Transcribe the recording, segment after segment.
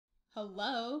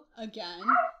Hello again,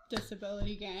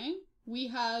 Disability Gang. We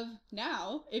have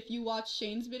now, if you watch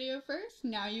Shane's video first,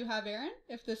 now you have Erin.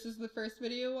 If this is the first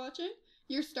video watching,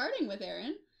 you're starting with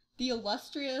Erin, the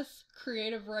illustrious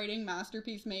creative writing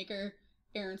masterpiece maker,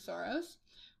 Erin Soros.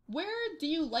 Where do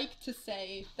you like to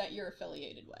say that you're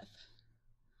affiliated with?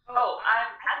 Oh,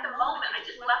 at the moment, I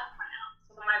just left Cornell.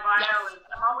 So my bio is,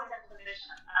 I'm always in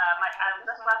position. I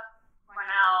just left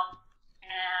Cornell,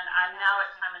 and I'm now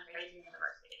at Time and Space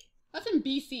University. That's in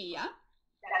BC, yeah?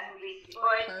 That's in BC.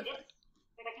 Well, it's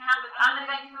the campus. I'm in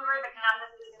Vancouver. The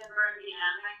campus is in Burnaby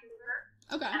and Vancouver.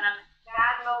 Okay. And I'm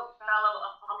Staglow Fellow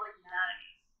of Public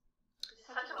Humanities. It's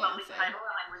such a lovely title,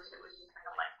 and I wish it was just like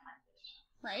a lifetime edition.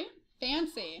 Right?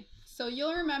 Fancy. So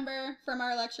you'll remember from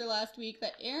our lecture last week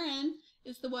that Erin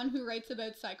is the one who writes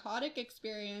about psychotic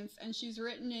experience, and she's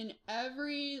written in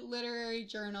every literary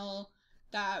journal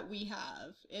that we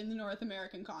have in the North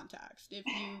American context. If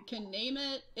you can name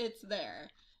it, it's there.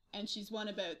 And she's won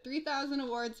about 3,000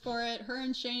 awards for it. Her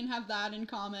and Shane have that in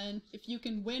common. If you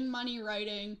can win money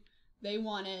writing, they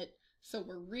won it. So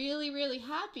we're really, really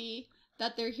happy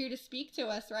that they're here to speak to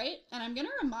us, right? And I'm going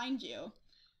to remind you,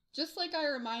 just like I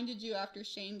reminded you after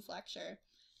Shane's lecture,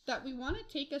 that we want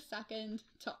to take a second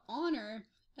to honor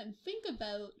and think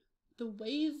about the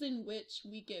ways in which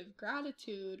we give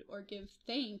gratitude or give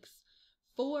thanks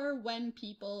for when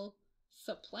people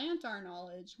supplant our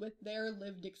knowledge with their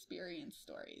lived experience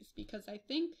stories. Because I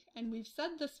think, and we've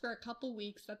said this for a couple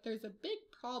weeks, that there's a big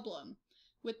problem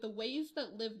with the ways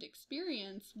that lived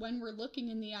experience, when we're looking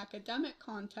in the academic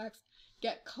context,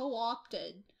 get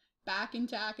co-opted back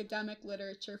into academic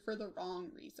literature for the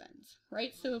wrong reasons,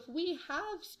 right? So if we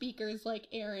have speakers like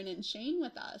Erin and Shane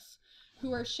with us,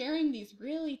 who are sharing these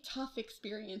really tough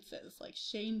experiences, like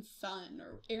Shane's son,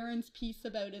 or Erin's piece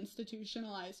about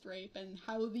institutionalized rape and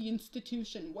how the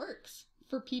institution works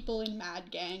for people in Mad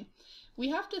Gang, we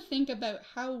have to think about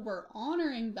how we're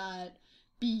honoring that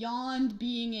beyond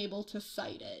being able to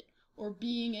cite it or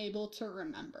being able to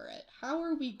remember it. How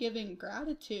are we giving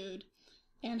gratitude,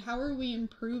 and how are we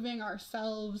improving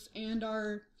ourselves and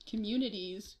our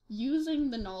communities using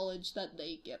the knowledge that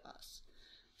they give us?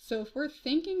 So if we're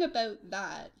thinking about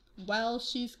that while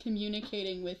she's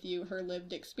communicating with you her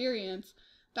lived experience,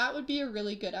 that would be a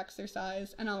really good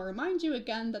exercise. And I'll remind you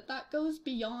again that that goes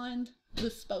beyond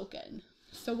the spoken.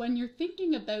 So when you're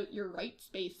thinking about your write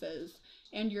spaces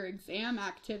and your exam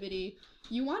activity,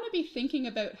 you want to be thinking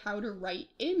about how to write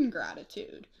in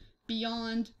gratitude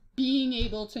beyond being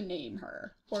able to name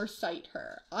her or cite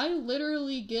her. I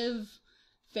literally give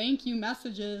thank you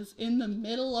messages in the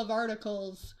middle of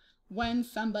articles when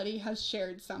somebody has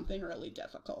shared something really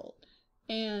difficult.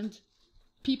 And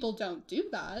people don't do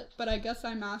that, but I guess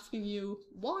I'm asking you,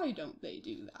 why don't they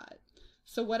do that?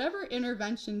 So whatever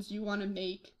interventions you want to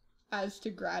make as to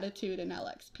gratitude and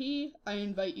LXP, I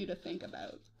invite you to think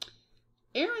about.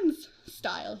 Erin's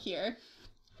style here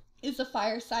is a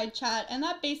fireside chat, and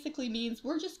that basically means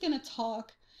we're just going to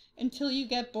talk until you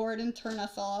get bored and turn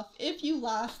us off. If you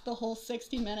last the whole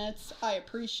 60 minutes, I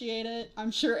appreciate it.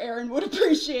 I'm sure Erin would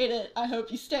appreciate it. I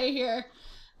hope you stay here.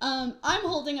 I'm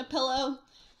holding a pillow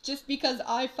just because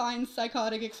I find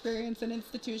psychotic experience and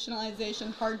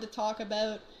institutionalization hard to talk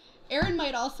about. Erin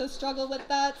might also struggle with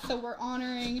that, so we're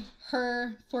honoring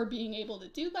her for being able to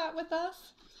do that with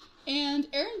us. And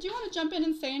Erin, do you want to jump in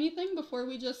and say anything before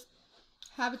we just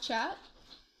have a chat?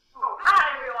 Oh,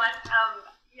 hi everyone.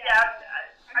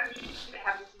 I'm used to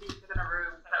having students in a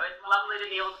room, so it's lovely to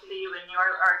be able to see you in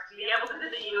or to be able to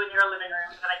visit you in your living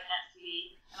room that I can't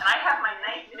see. And I have my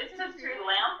nice vintage tree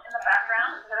lamp in the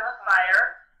background instead of a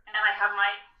fire, and I have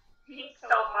my pink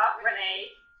sofa, Renee,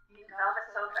 pink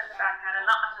velvet sofa in the background, and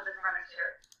not much other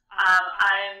furniture.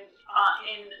 I'm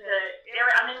in the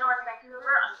area. I'm in North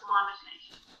Vancouver on Squamish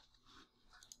Nation,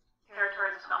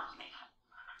 territories of Squamish Nation.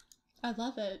 I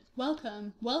love it.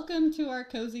 Welcome. Welcome to our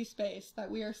cozy space that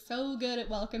we are so good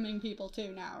at welcoming people to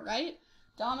now, right?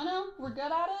 Domino, we're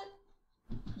good at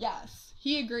it? Yes,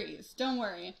 he agrees. Don't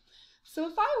worry. So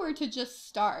if I were to just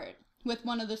start with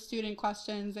one of the student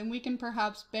questions, and we can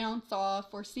perhaps bounce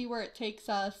off or see where it takes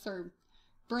us or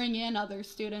bring in other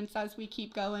students as we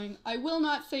keep going. I will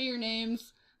not say your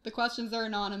names. The questions are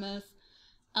anonymous.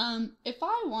 If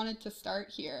I wanted to start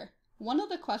here, one of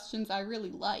the questions I really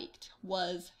liked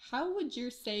was, how would you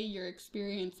say your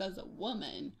experience as a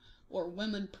woman or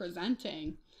women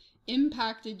presenting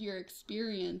impacted your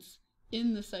experience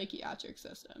in the psychiatric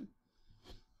system?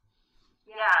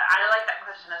 Yeah, I like that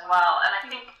question as well. And I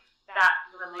think that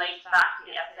relates back to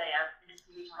the essay of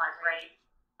institutionalized rape.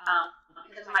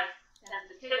 Because my sense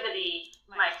is sensitivity,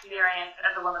 my experience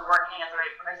as a woman working as a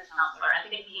rape crisis counselor, and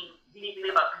thinking deeply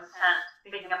about consent,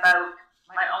 thinking about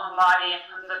my own body in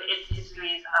terms of its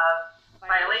histories of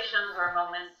violations or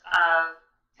moments of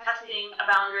testing a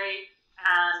boundary.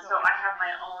 And so I have my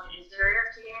own interior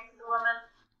experience as a woman.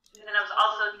 And then I was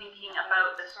also thinking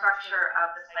about the structure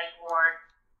of the psych ward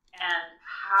and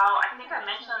how, I think I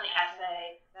mentioned in the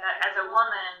essay, that as a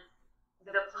woman,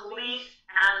 the police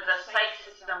and the psych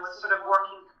system was sort of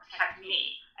working to protect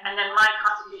me. And then my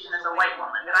constitution as a white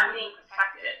woman, that I'm being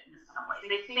protected in some ways.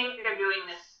 They think they're doing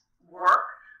this work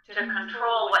to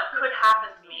control what could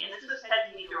happen to me. And this was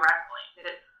said to me directly,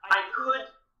 that I could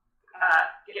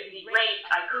be raped,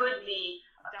 I could be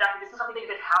abducted, something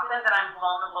could happen, that I'm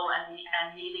vulnerable and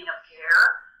needing of care.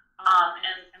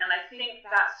 And I think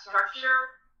that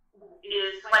structure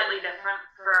is slightly different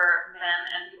for men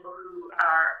and people who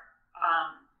are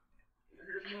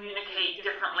who communicate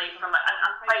differently from.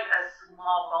 I'm quite a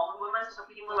small bone woman, so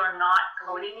people are not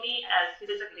coding me as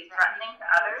physically threatening to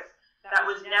others. There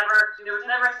was never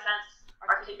a sense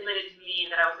articulated to me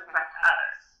that I was a threat to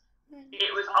others.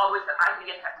 It was always that I could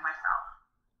get threat to myself,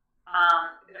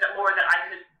 or that I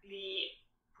could be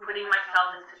putting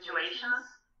myself in situations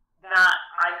that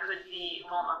I could be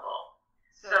vulnerable.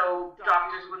 So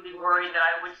doctors would be worried that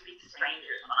I would speak to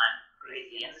strangers when I'm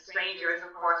crazy. And the strangers,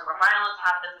 of course, where violence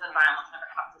happens, and violence never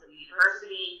happens at the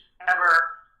university, ever.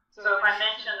 So if I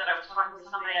mentioned that I was talking to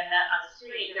somebody I met on the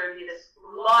street, there would be this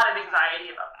lot of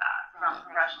anxiety about that from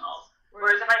professionals.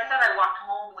 Whereas if I said I walked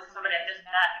home with somebody I just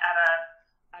met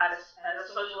at a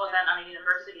social event on a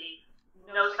university,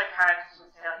 no psychiatrist would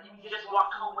say, you just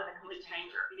walked home with a complete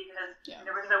stranger, because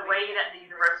there was a way that the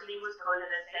university was coded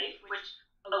as safe, which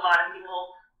a lot of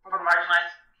people from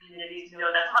marginalized communities know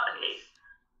that's not the case.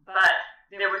 But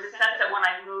there was a sense that when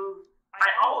I moved, I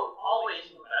always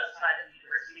moved outside of the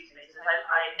university spaces.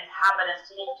 I inhabit and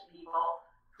spoke to people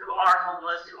who are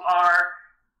homeless,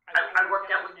 I worked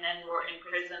out with men who were in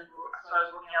prison, so I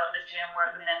was working out in the gym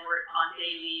where the men were on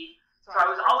day leave. So I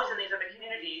was always in these other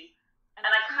communities. And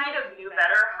I kind of knew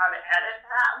better how to edit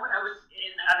that when I was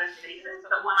in other spaces.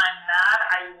 But when I'm mad,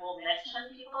 I will mention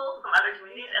people from other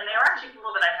communities. And they are actually people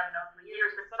that I have known for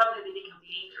years, but suddenly they become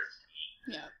dangerous to me.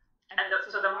 Yeah. And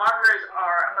so the markers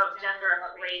are about gender,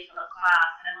 about race, about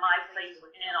class, and my place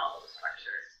within all those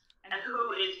structures. And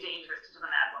who is dangerous to the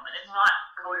mad woman. It's not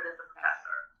coded as the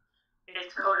professor.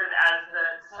 It's coded as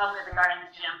suddenly the guy in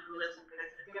the gym who lives in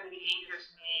prison is going to be dangerous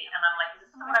to me. And I'm like, this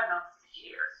is someone I've known for 6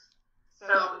 years. So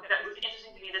that was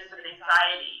interesting to me, this sort of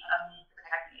anxiety of me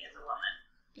protecting me as a woman.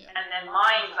 Yeah. And then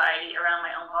my anxiety around my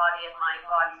own body and my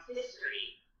body's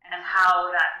history, and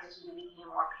how that history became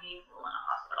more painful in a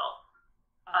hospital.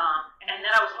 And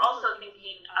then I was also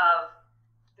thinking of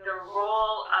the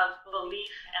role of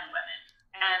belief and women.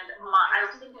 And I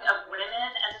was thinking of women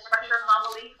as a structure of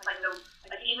non-belief, like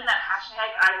even that hashtag,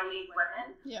 I believe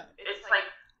women. Yeah. It's like,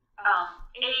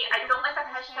 I don't like that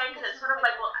hashtag because it's sort of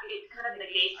like, well, it kind of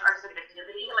negates our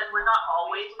subjectivity. Like, we're not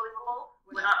always believable.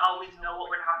 We're not always know what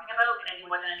we're talking about any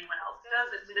more than anyone else does.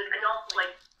 I don't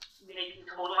like making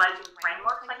totalizing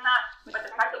frameworks like that. But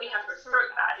the fact that we have to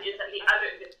assert that is that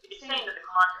it's saying that the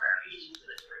contrary is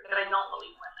the truth, that I don't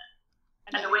believe women.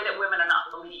 And the way that women are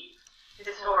not believed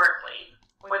historically,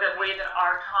 or the way that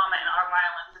our trauma and our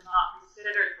violence is not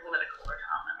considered political or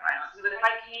trauma and violence. So that if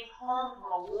I came home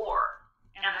from a war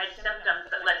and had symptoms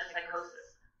that led to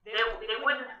psychosis, they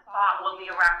wouldn't have thought, well, the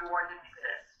Iraq war didn't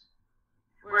exist.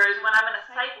 Whereas when I'm in a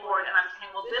psych ward and I'm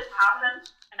saying, well, this happened,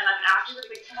 and I'm actually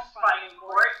testifying in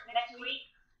court next week,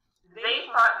 they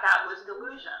thought that was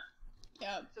delusion.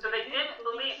 Yeah. So they didn't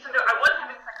believe, I was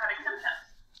having psychotic symptoms,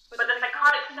 but the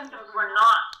psychotic symptoms were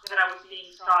not that I was being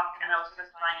stalked and I was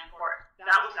testifying in court.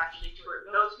 That was actually true.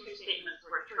 Those two statements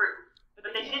were true.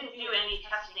 But they didn't do any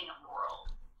testing of the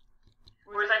world.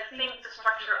 Whereas I think the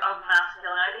structure of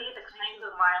masculinity, the kinds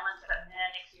of violence that men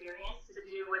experience to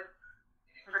do with,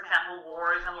 for example,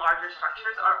 wars and larger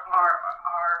structures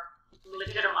are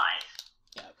legitimized.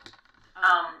 Yep.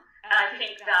 And I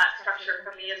think that structure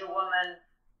for me as a woman,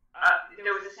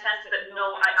 there was a sense that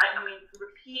I mean,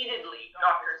 repeatedly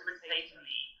doctors would say to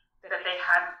me that they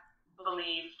had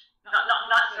believed, not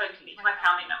necessarily to me, to my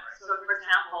family members. So, for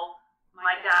example,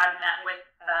 my dad met with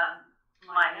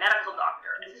my medical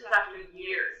doctor, and this is after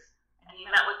years, and he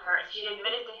met with her, and she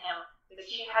admitted to him that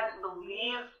she hadn't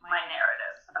believed my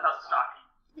narratives about stalking.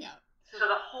 Yeah. So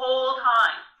the whole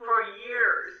time, for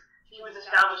years, she was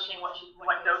establishing what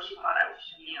note she thought I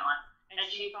should be on, and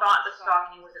she thought the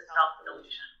stalking was itself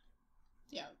delusion.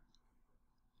 Yeah.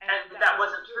 And that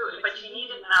wasn't true, but she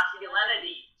needed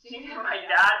masculinity. She needed my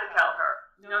dad to tell her,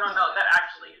 no, that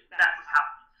was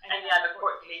happening. And yeah, the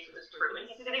court case was true. And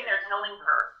he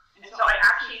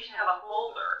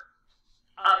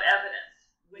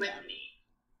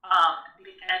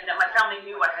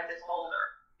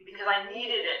because I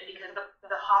needed it, because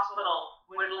the hospital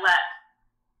would let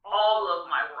all of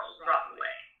my world drop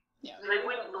away. Yeah. So they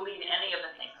wouldn't believe any of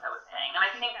the things I was saying. And I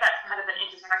think that's kind of an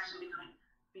intersection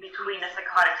between the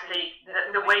psychotic state,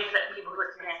 the ways that people who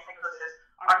experience psychosis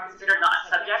are considered not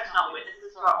subjects, not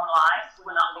witnesses to our own lives, so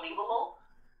we're not believable.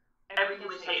 Everything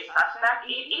we say is suspect.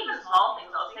 Even small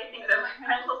things, I'll say things that my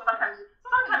mental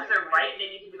sometimes they're right, they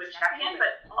need to do a check-in,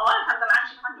 but a lot of times I'm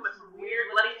actually talking about some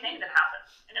weird bloody thing that happens.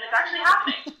 And it's actually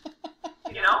happening.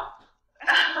 You know?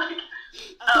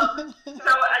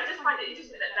 So I just find it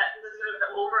interesting that the sort of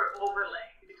the overlay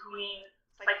between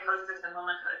psychosis and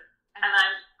womanhood. And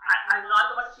I'm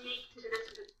not going to speak to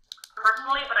this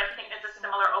personally, but I think it's a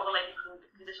similar overlay between the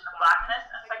condition of blackness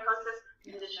and psychosis,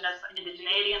 the condition of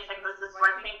indigeneity and psychosis,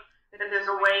 where I think that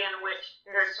there's a way in which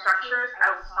there are structures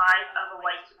outside of a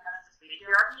white supremacist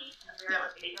patriarchy,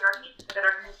 imperialist patriarchy, that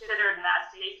are considered mad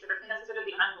states, that are considered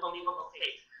the unbelievable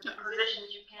states, the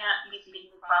positions you can't be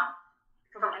speaking from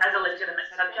as a legitimate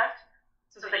subject,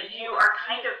 so that you are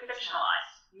kind of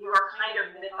fictionalized, you are kind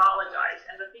of mythologized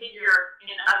as a figure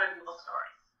in other people's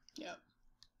stories. Yep.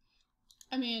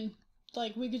 I mean,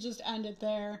 like, we could just end it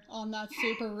there on that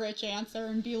super rich answer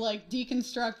and be like,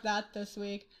 deconstruct that this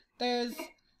week. There's,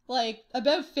 like,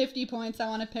 about 50 points I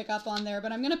want to pick up on there,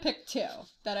 but I'm going to pick 2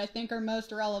 that I think are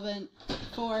most relevant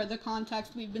for the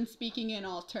context we've been speaking in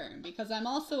all term, because I'm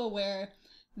also aware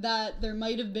that there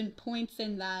might have been points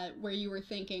in that where you were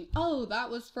thinking, oh, that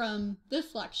was from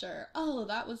this lecture. Oh,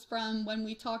 that was from when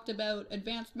we talked about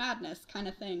advanced madness kind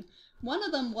of thing. One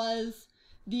of them was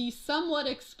the somewhat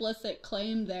explicit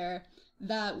claim there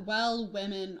that while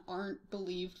women aren't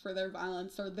believed for their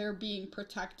violence or they're being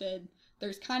protected,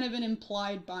 there's kind of an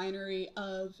implied binary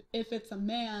of if it's a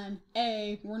man,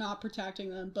 A, we're not protecting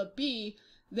them, but B,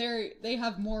 they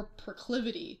have more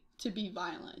proclivity to be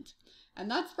violent. And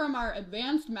that's from our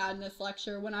advanced madness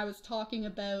lecture when I was talking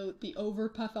about the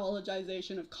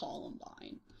over-pathologization of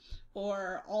Columbine,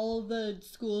 or all the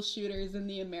school shooters in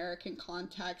the American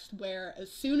context, where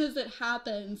as soon as it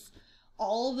happens,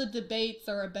 all the debates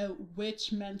are about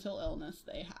which mental illness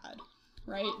they had,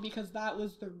 right? Because that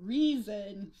was the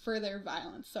reason for their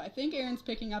violence. So I think Erin's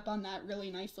picking up on that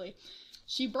really nicely.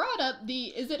 She brought up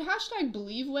is it hashtag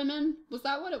believe women? Was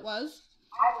that what it was?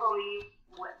 I believe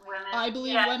women. I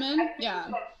believe women? Yeah.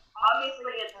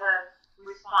 Obviously, it's a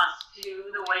response to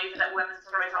the ways that women's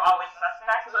stories are always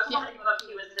suspect. So if somebody comes up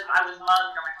to you and says, I was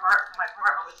mugged or my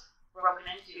apartment was broken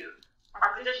into,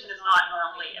 our position is not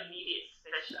normally immediate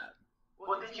suspicion.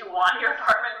 Well, did you want your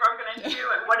apartment broken into?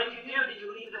 And what did you do? Did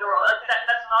you leave the door?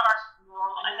 That's not our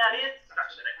normal, and that is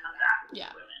structure that comes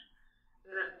after women.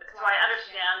 So I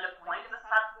understand the point of the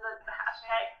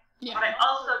hashtag, but I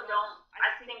also don't.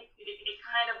 I think it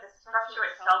kind of, the structure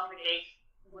itself negates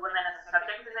women as a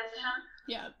subject position.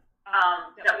 Yeah.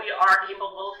 That we are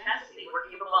capable of fantasy. We're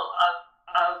capable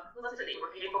of publicity.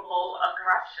 We're capable of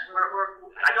corruption.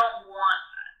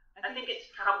 I think it's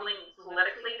troubling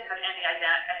politically to have any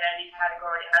identity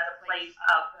category as a place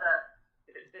of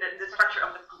the structure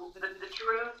of the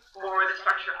truth or the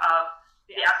structure of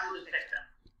the absolute victim.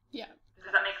 Yeah.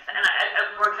 Does that make sense? And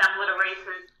for example, it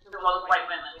erases the role of white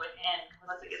women within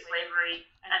complicity of slavery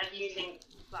and accusing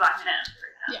black men, for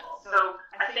example. Yeah. So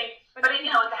I think, but it's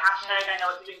a hashtag. I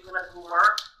know it's doing political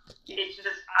work. It's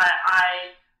just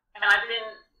I've been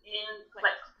in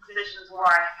positions where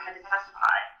I had to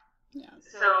testify. Yeah.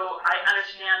 So I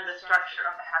understand the structure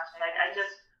of the hashtag.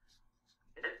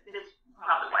 It's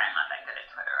probably why I'm not that good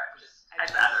at Twitter.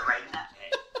 I'd rather write in that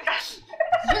page.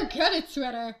 You're good at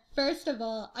Twitter. First of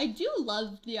all, I do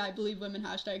love the I Believe Women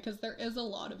hashtag because there is a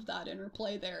lot of that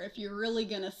interplay there if you're really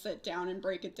going to sit down and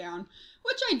break it down,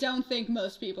 which I don't think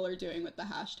most people are doing with the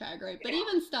hashtag, right? But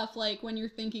even stuff like when you're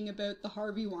thinking about the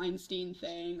Harvey Weinstein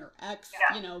thing or X,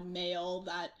 male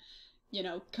that,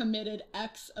 committed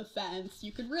X offense,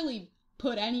 you could really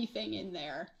put anything in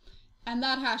there and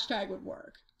that hashtag would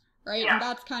work. Right? Yeah. And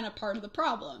that's kind of part of the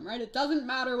problem, right? It doesn't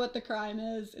matter what the crime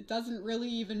is. It doesn't really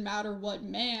even matter what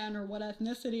man or what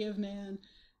ethnicity of man.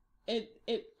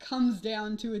 It comes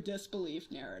down to a disbelief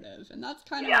narrative. And that's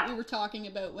kind of what we were talking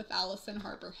about with Alison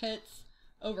Harper Hitt's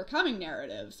Overcoming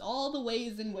Narratives. All the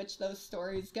ways in which those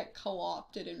stories get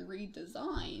co-opted and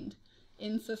redesigned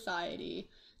in society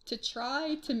to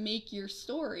try to make your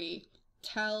story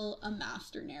tell a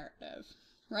master narrative,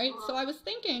 right? So I was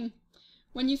thinking,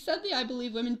 when you said the I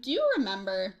Believe Women, do you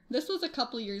remember, this was a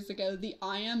couple years ago, the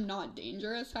I Am Not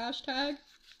Dangerous hashtag?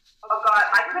 Oh God,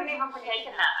 I couldn't even partake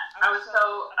in that. I was so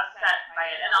upset by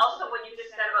it. And also what you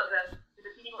just said about the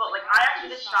people, like I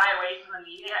actually just shy away from the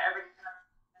media every time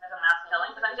there's a mass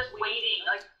killing, because I'm just waiting,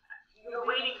 like, you're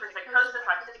waiting for psychosis,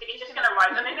 autistic, it's just going to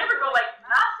rise. And they never go like,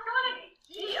 mass killing?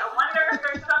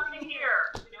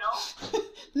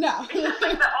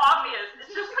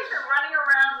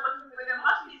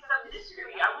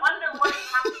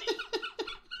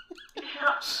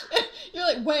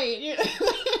 like, wait. So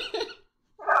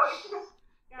it's just,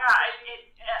 yeah,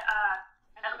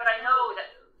 but I know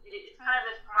that it's kind of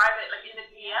this private, like in the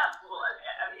DMs, well,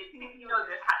 I think you know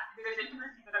this, there's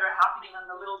intimacies that are happening on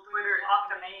the little Twitter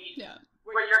domain,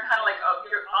 where you're kind of like, oh,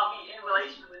 I'll be in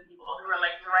relation with people who are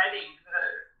like dreading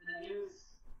the news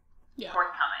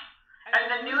forthcoming. And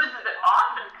the news that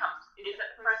often comes is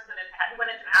that the person is,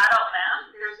 when it's an adult man,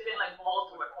 there's been like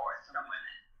multiple reports from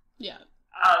women. Yeah.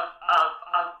 Of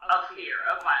fear,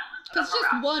 of violence. Because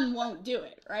just one won't do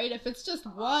it, right? If it's just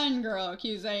one girl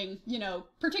accusing, you know,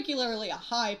 particularly a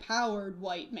high-powered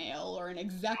white male or an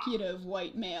executive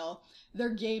white male, they're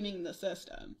gaming the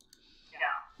system.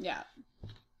 Yeah.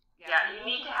 You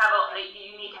need to have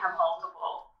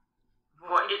multiple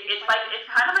voices. It's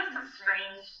kind of like some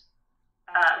strange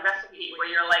recipe where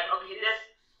you're like, okay,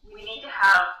 we need to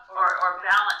have, or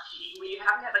balance sheet, where you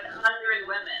have to have like 100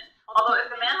 women. Although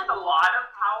if the man has a lot of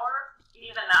power,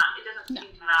 even that, it doesn't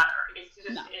seem to matter. It's just,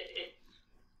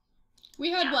 We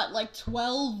had, like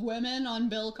 12 women on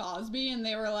Bill Cosby, and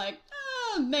they were like,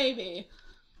 maybe.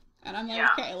 And I'm like,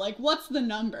 okay, like, what's the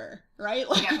number, right?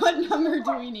 Like, what number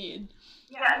do we need?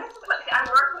 Yeah, and this is, I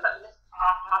work with, this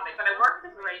off topic, but I work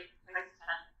with a race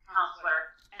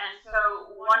counselor, and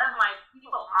so one of my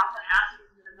people often asks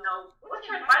me to know, what's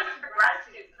your advice for grad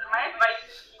students? And my advice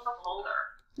is keep a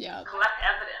folder. Collect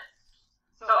evidence.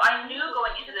 So I knew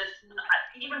going into this,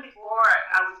 even before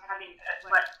I was having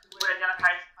what would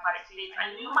identify as psychotic states,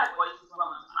 I knew my voice was one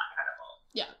that was not credible.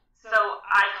 Yeah. So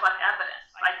I collect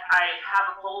evidence. I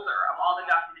have a folder of all the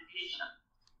documentation.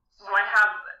 So I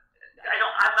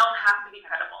don't have to be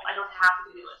credible. I don't have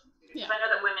to be listened to. Because I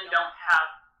know that women don't have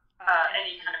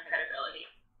any kind of credibility.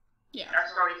 Yeah. Our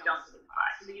stories don't signify.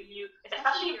 So you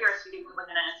especially if you're a student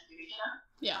within an institution.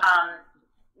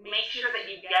 Make sure that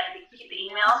you keep the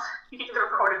emails, keep the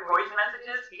recorded voice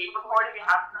messages, tape record if you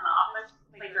have them in the office,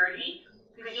 play dirty,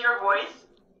 because your voice,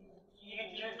 you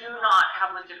do not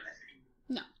have legitimacy.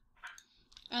 No.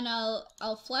 And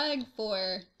I'll flag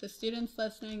for the students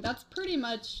listening, that's pretty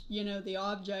much, you know, the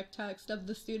object text of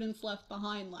the Students Left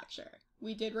Behind lecture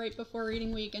we did right before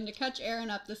reading week. And to catch Erin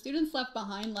up, the Students Left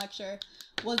Behind lecture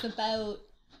was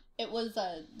it was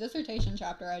a dissertation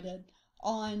chapter I did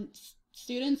on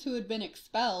students who had been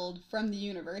expelled from the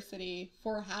university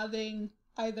for having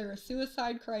either a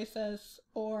suicide crisis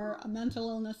or a mental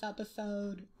illness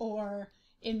episode, or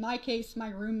in my case, my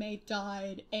roommate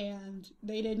died and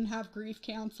they didn't have grief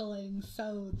counseling,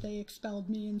 so they expelled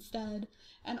me instead.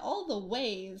 And all the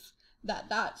ways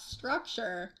that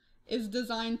structure is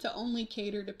designed to only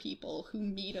cater to people who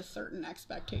meet a certain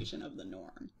expectation of the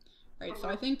norm. Right, so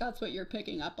I think that's what you're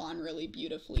picking up on really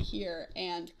beautifully here,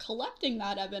 and collecting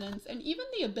that evidence, and even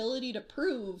the ability to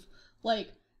prove, like,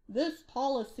 this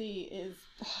policy is,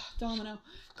 Domino,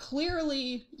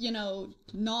 clearly, you know,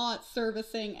 not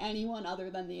servicing anyone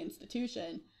other than the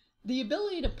institution. The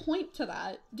ability to point to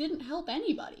that didn't help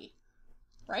anybody,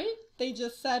 right? They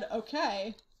just said,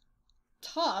 okay,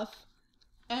 tough,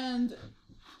 and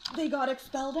they got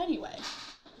expelled anyway,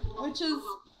 which is...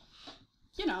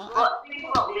 You know, well, think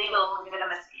about legal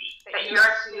legitimacy. That you're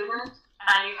a student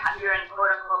and you're in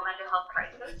quote-unquote mental health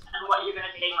crisis, and what you're going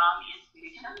to take on the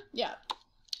institution. Yeah.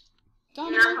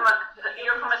 You're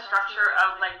from a structure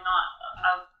of like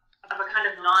of a kind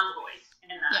of non-voice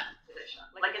in that position.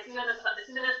 Like as soon as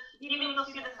even you'll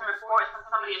see this in reports when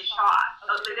somebody is shot,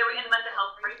 they were in mental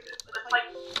health crisis. It's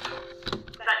like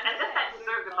that, as if that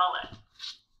deserved a bullet.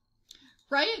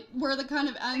 Right? Where the kind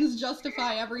of ends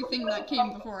justify everything that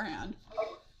came beforehand.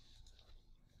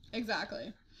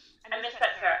 Exactly. I missed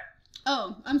that part.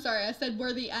 Oh, I'm sorry. I said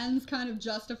where the ends kind of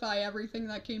justify everything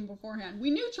that came beforehand. We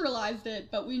neutralized it,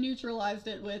 but we neutralized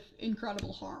it with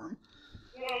incredible harm.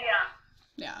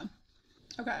 Yeah.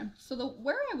 Okay. So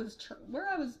where I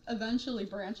was eventually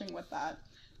branching with that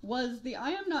was the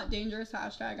I am not dangerous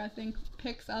hashtag, I think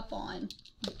picks up on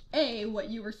what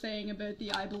you were saying about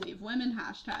the I believe women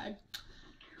hashtag.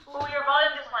 Oh, your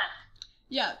volume just went.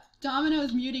 Yeah,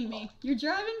 Domino's muting me. You're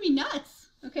driving me nuts.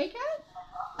 Okay, Kat?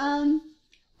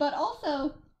 But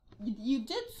also, you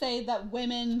did say that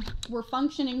women were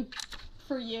functioning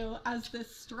for you as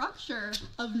this structure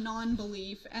of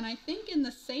non-belief, and I think in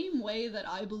the same way that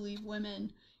I believe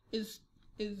women is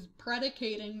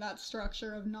predicating that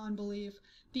structure of non-belief,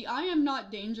 the I am not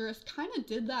dangerous kind of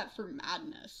did that for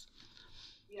madness.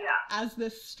 Yeah. As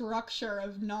this structure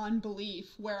of non-belief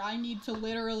where I need to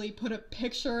literally put a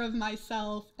picture of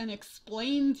myself and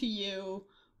explain to you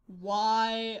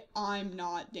why I'm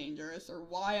not dangerous, or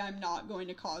why I'm not going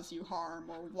to cause you harm,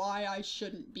 or why I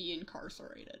shouldn't be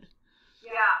incarcerated.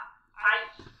 Yeah, I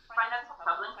find that so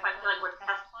troubling, because I feel like we're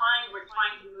testifying, we're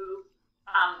trying to move,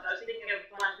 I was thinking of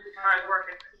far as work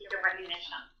and seeker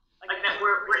recognition. Like that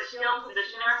we're still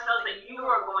positioning ourselves that you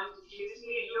are going to choose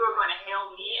me, and you are going to hail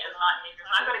me as not nature.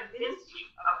 And I'm going to convince you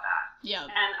of that. Yeah.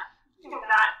 And I think of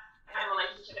that in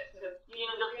relationship to,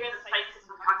 you'll hear the psych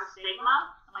system talk of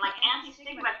stigma. And like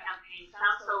anti-stigma campaigns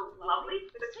sound so lovely,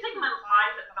 but stigma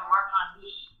implies that the mark on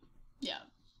me. Yeah.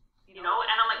 And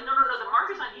I'm like, no, the mark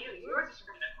is on you. You're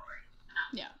discriminatory.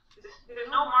 Yeah.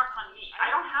 There's no mark on me. I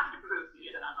don't have to prove to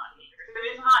you that I'm not nature.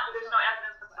 There's no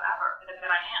evidence whatsoever that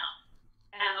I am.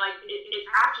 And like it's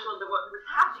actually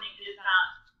what's happening is that,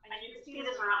 and you can see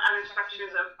this around other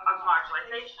structures of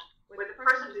marginalization, where the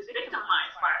person who's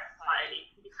victimized by our society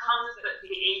becomes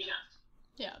the agent.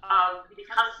 Yeah.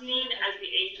 Becomes seen as the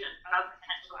agent of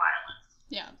potential violence.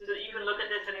 Yeah. So that you can look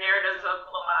at this in narratives of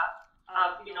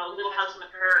Little House on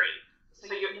the Prairie. So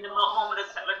you're in the moment of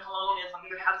settler colonialism,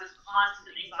 you have this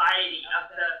constant anxiety of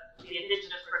the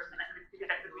indigenous person that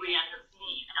could re-enter the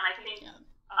scene. And I think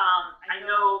I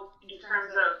know in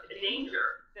terms of the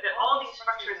danger, that all these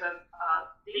structures of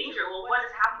danger, well, what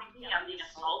is happening to me? I'm being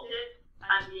assaulted,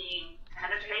 I'm being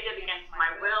penetrated against my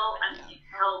will, I'm being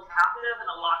held captive in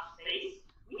a locked space.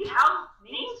 We have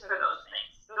names for those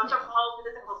things. Those are called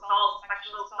physical assaults,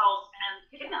 sexual assaults, and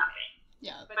kidnapping.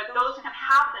 Yeah. But those can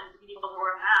happen to people who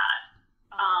are mad,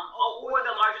 or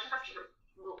the larger structure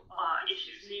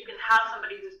issues. So you can have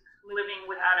somebody who's living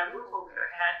without a roof over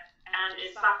their head and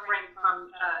is suffering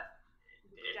from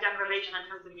deprivation in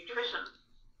terms of nutrition.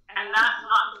 And that's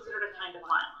not considered a kind of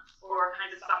violence or a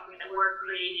kind of suffering that we're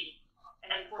creating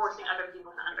and forcing other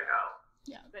people to undergo.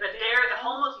 Yeah. But the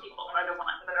homeless people are the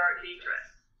ones that are dangerous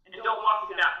and don't walk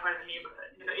through that part of the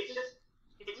neighborhood.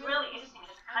 It's really interesting.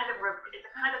 It's a kind of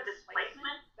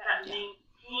displacement that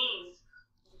maintains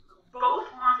both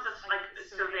forms of like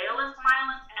surveillance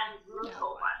violence and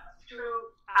brutal violence,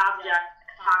 true abject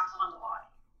attacks on the body.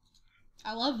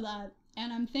 I love that.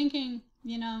 And I'm thinking,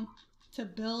 to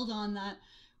build on that,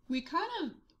 we kind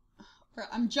of,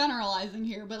 I'm generalizing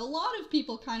here, but a lot of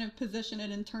people kind of position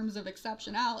it in terms of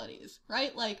exceptionalities,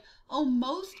 right? Like,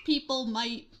 most people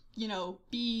might,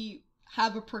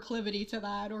 have a proclivity to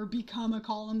that or become a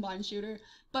Columbine shooter,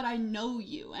 but I know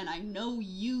you, and I know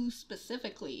you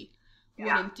specifically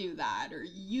wouldn't do that, or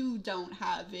you don't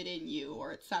have it in you,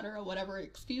 or etc., whatever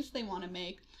excuse they want to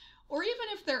make. Or even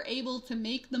if they're able to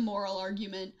make the moral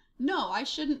argument, no, I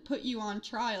shouldn't put you on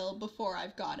trial before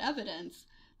I've got evidence,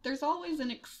 there's always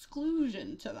an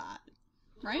exclusion to that,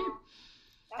 right?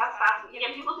 That's fascinating.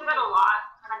 Yeah, people do that a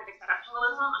lot, kind of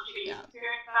exceptionalism. I'm sure you've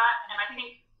experienced that. And I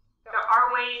think there are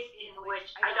ways in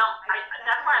which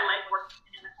that's why I like working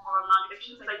in the form of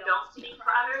nonfiction, because I don't speak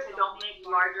for others, I don't make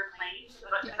larger claims,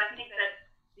 but I think that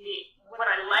what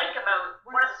I like about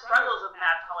one of the struggles of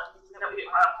mad politics is that we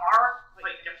are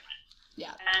quite different.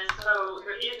 Yeah. And so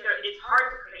it's hard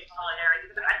to create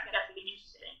solidarity, but I think that's the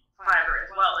interesting fiber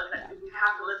as well, is that we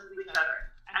have to listen to each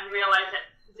other and realize that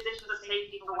positions of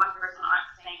safety for one person aren't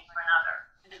the same for another.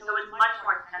 And so it's much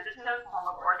more tentative form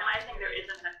of organizing. There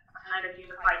isn't a kind of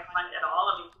unified front at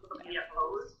all. I mean, people can be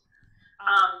opposed.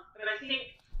 But I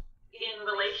think in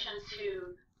relation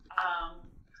to,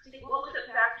 what was it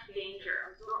back to danger?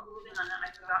 I'm still moving on that. I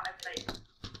forgot my place.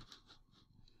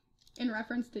 In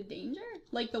reference to danger?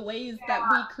 Like the ways that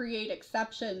we create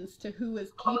exceptions to who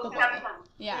is capable.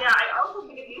 Yeah, I also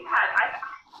think if you had, it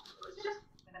was just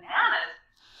bananas.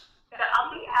 That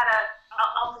I'll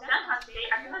present on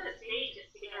stage, I present a stage at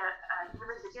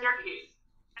University of Syracuse.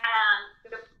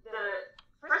 And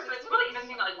first of all, it's really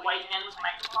interesting that like white men with a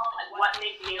microphone, like what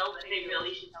they feel that they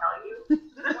really should tell you.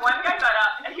 So this one guy got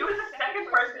up, and he was the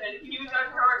second person, and he was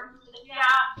on her, and he said,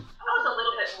 yeah, I was a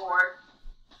little bit bored.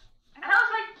 And I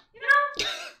was like,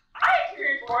 I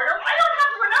experienced boredom. I don't have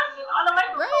to pronounce it on the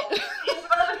microphone in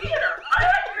front of the theater. I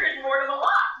experienced boredom a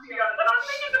lot, to be honest. But I was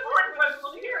thinking it's important for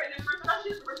people to hear it, and for such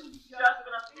a person who's just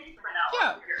been on stage for an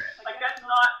hour to hear it. Like, that's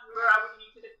not where I would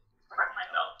need to express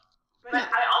myself. But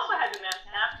I also had the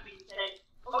tenacity to say,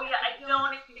 oh yeah, I don't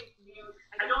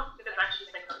think that's actually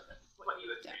psychosis, what you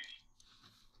experienced.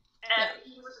 And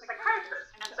he was a psychiatrist,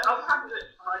 and so I was talking to an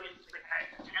audience of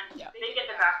psychiatrists, and they get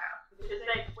the back out. Because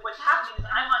what's happening is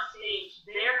I'm on stage,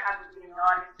 they're having to be an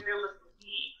audience, they're listening to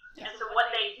me. And so what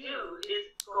they do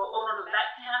is go, oh no, that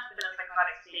can't have been a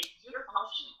psychotic state. You're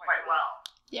functioning quite well.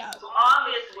 Yeah. So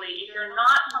obviously, if you're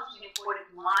not functioning according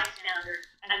to my standards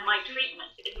and my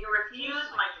treatment, if you refuse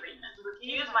my treatment,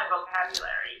 refuse my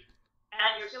vocabulary,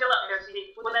 and you're still up there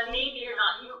saying, well then maybe you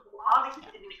obviously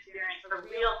didn't experience the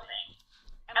real thing.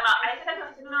 And I said,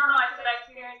 no, I said I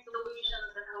experienced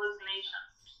delusions and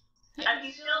hallucinations. And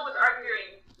he still was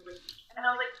arguing with me. And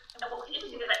I was like, well,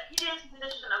 interesting is that his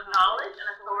position of knowledge and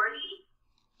authority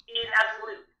is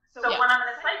absolute. So when I'm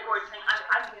in a psych ward, was saying,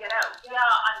 I can get out. Yeah,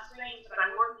 I'm strange, but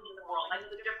I'm working in the world. I know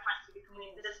the difference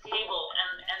between this table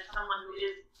and someone who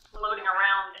is floating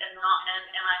around and not, and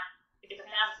it's a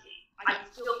fantasy. I can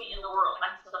still be in the world. I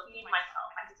can still feed myself.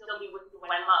 I can still be with who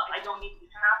I love. I don't need to be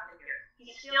trapped in here. He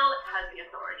still has the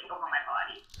authority over my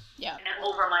body. Yeah. And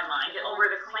over my mind and over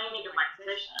the claiming of my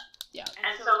position. Yeah.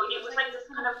 And so it was like this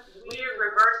kind of weird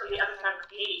reverse of the other side of the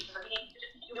page. For me,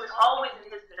 it was always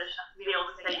in his position to be able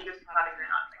to say, you're psychotic, you're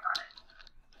not psychotic.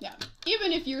 Yeah.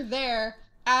 Even if you're there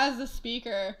as a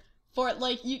speaker for,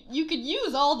 like, you could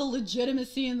use all the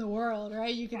legitimacy in the world,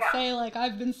 right? You could say, like,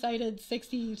 I've been cited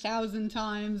 60,000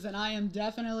 times and I am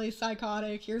definitely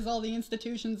psychotic. Here's all the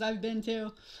institutions I've been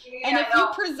to. Yeah, and if you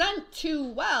present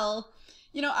too well,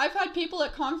 you know, I've had people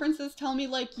at conferences tell me,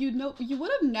 like, you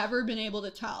would have never been able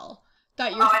to tell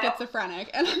that you're schizophrenic.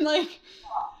 And I'm like,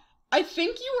 I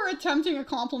think you were attempting a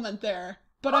compliment there,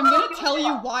 but I'm going to tell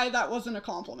you why that wasn't a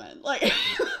compliment. Like,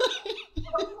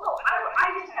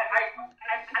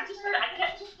 I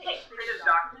can't just take creative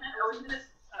document. I was in this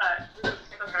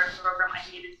psychotherapy program I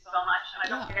hated so much, and I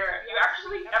don't care. If you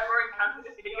actually ever encounter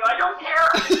this video, I don't care.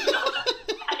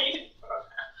 I hate the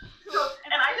program. So,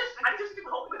 and I just to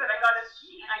cope with it, I got a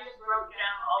sheet, and I just wrote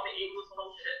down all the ableist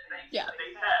bullshit things that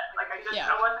they said. Like, I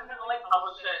wasn't going to, like,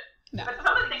 publish it. No. But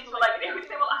some of the things were like, they would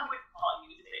say, well, I would call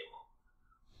you disabled.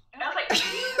 And I was like,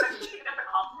 that's a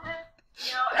compliment?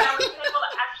 You know, and I would say, well,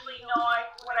 actually, no,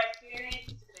 what I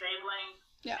experienced is disabling.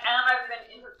 Yeah. And I've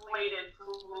been interpolated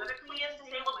politically as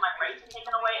disabled, my rights are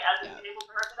taken away as a disabled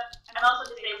person, and also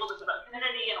disabled as about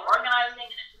community and organizing.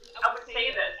 And I would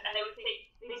say this, and they would say,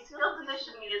 they still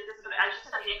position me as this, I just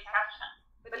said the exception.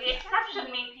 But the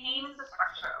exception maintains the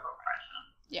structure of oppression.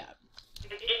 Yeah.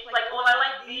 It's like, well, I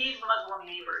like these Muslim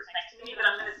neighbors next to me, but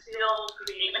I'm going to still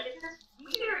create, like, it's this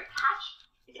weird catch.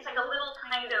 It's like a little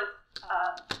kind of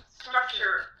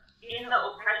structure in the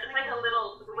oppression. It's like a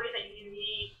little, the way that you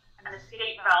need an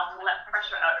escape valve to let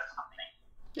pressure out of something.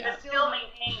 Yeah. It still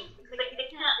maintains, because they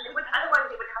can't, otherwise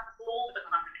they would have to hold the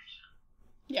contradiction.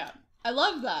 Yeah. I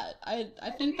love that. I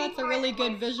think that's a really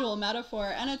good visual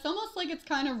metaphor, and it's almost like it's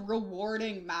kind of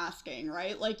rewarding masking,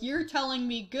 right? Like, you're telling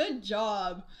me, good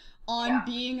job on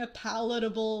being a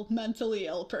palatable mentally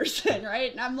ill person,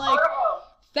 right? And I'm like,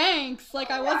 thanks.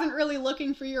 Like, I wasn't really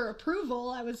looking for your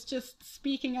approval. I was just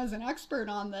speaking as an expert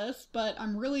on this, but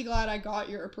I'm really glad I got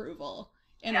your approval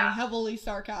in a heavily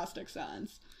sarcastic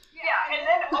sense. Yeah, and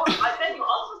then you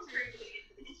also turn to the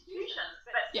institutions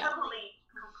that suddenly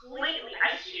completely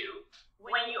ice you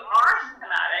when you are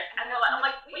symptomatic, and they're like, I'm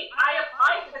like, wait, I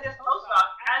applied for this postdoc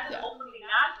as an openly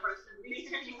mad person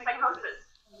researching psychosis,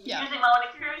 using my own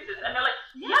experiences, and they're like,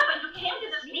 yeah, but you came to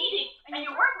this meeting and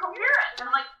you weren't coherent, and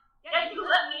I'm like, yeah, you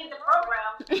let me in the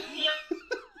program, me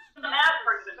a mad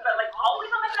person, but like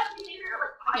always on my best behavior,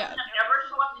 like I can never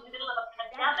show up in the middle of a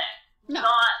pandemic,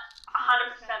 not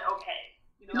 100% okay,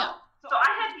 you know? No. So I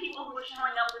had people who were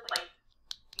showing up with, like,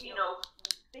 you know,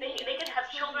 they could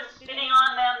have children spitting on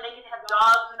them, they could have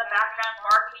dogs in the background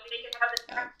barking, they could have this,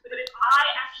 but if I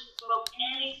actually spoke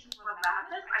any symptom of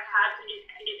madness, it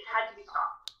had to be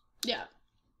stopped. Yeah.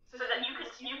 So that you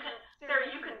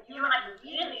Sarah, you and I can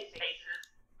be in these spaces,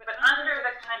 but under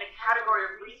the kind of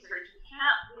category of research, we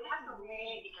have to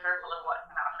really be careful of what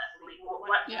madness leaks,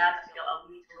 what madness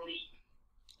leads to leak.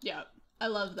 Yeah, I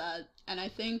love that, and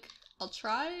I think I'll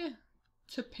try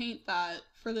to paint that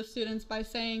for the students by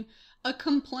saying a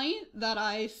complaint that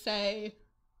I say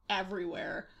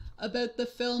everywhere about the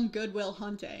film Good Will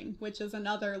Hunting, which is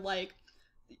another, like,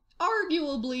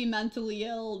 arguably mentally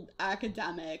ill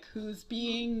academic who's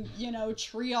being, you know,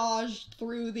 triaged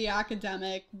through the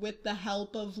academic with the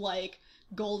help of, like,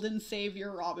 golden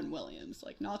savior Robin Williams.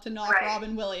 Like, not to knock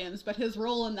Robin Williams, but his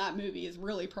role in that movie is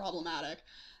really problematic.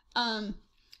 And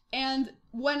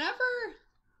whenever,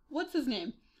 what's his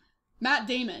name? Matt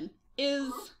Damon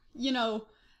is, you know,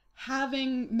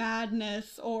 having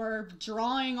madness or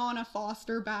drawing on a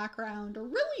foster background or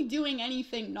really doing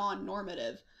anything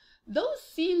non-normative, those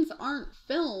scenes aren't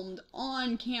filmed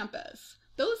on campus.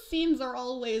 Those scenes are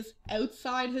always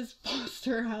outside his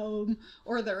foster home,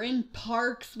 or they're in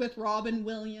parks with Robin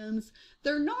Williams.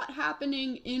 They're not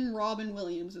happening in Robin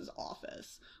Williams's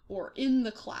office or in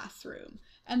the classroom.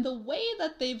 And the way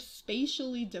that they've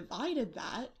spatially divided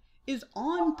that is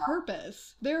on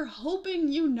purpose. They're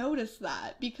hoping you notice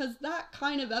that, because that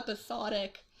kind of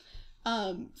episodic,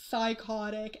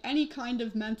 psychotic, any kind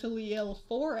of mentally ill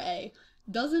foray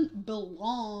doesn't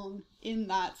belong in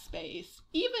that space.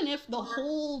 Even if the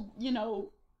whole, you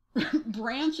know,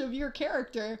 branch of your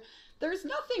character, there's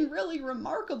nothing really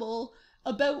remarkable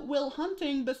about Will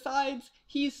Hunting besides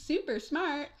he's super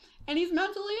smart and he's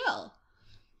mentally ill.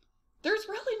 there's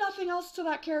really nothing else to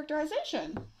that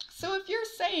characterization. So if you're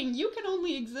saying you can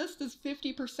only exist as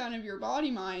 50% of your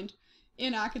body mind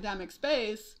in academic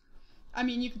space, I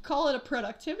mean, you could call it a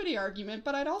productivity argument,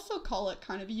 but I'd also call it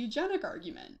kind of a eugenic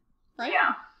argument, right?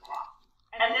 Yeah.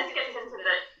 And this gets into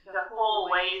the whole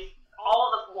ways,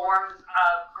 all the forms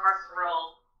of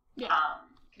carceral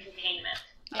containment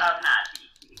of mad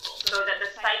people. So that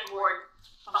the psych ward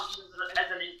functions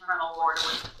as an internal ward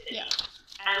within the city. Yeah.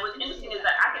 And what's interesting is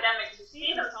that academics who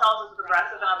see themselves as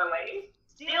progressive in other ways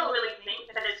still really think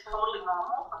that it's totally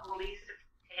normal for police to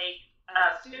take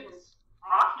students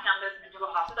off campus into a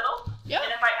hospital. Yep.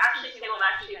 And if I actually say, well,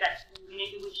 actually, that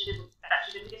maybe that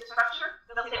shouldn't be the structure,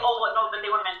 they'll say, oh, well, no, but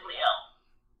they were mentally ill.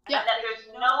 And that there's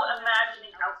no imagining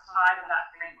outside of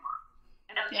that framework.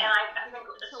 And I think,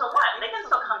 so what? They can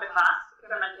still come to class if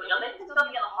they're mentally ill. They can still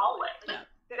be in the hallway. Yeah.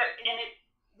 So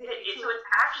it's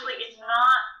actually, it's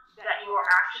not that you are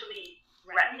actually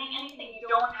threatening anything. You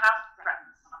don't have to threaten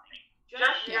something.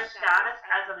 Just your status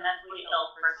as a mentally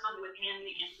ill person within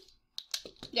the institution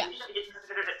is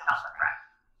considered itself a threat.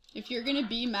 If you're going to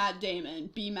be Matt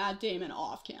Damon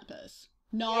off campus,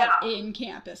 not in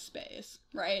campus space,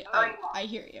 right? I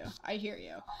hear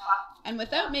you. And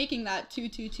without making that too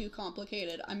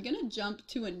complicated, I'm going to jump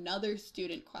to another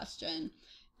student question.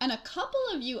 And a couple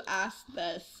of you asked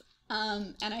this,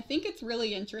 and I think it's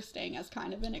really interesting as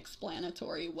kind of an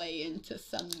explanatory way into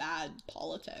some mad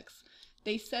politics.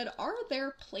 They said, are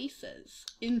there places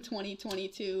in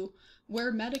 2022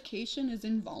 where medication is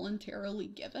involuntarily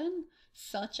given,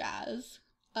 such as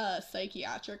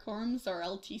psychiatric homes or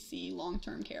LTC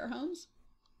long-term care homes?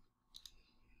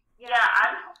 Yeah,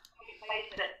 I'm a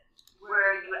place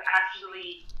where you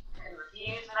actually can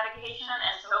refuse medication,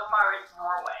 and so far it's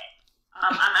Norway.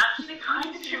 I'm actually trying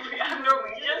to I'm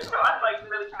Norwegian, so I'm like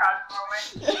really proud of Norway,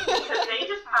 because they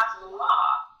just passed a law,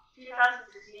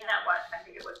 2016, I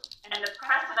think it was, and the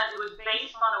precedent, it was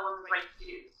based on a woman's right to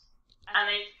choose, and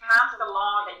they passed a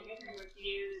law that you can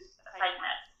refuse psych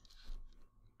meds,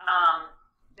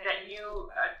 that you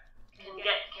can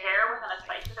get care within a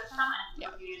psych system and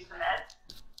refuse the meds,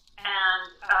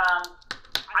 and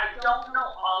I don't know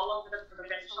all of the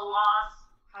provincial laws,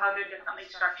 how they're differently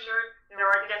structured. There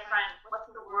are different, what's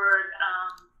the word,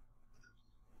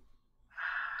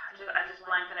 I just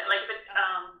blanked on it, like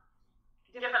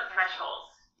different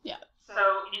thresholds. Yeah.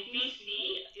 So in BC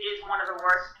is one of the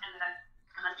worst in the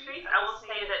country. I will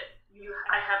say that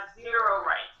I have zero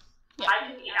rights. Yeah. I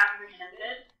can be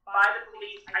apprehended by the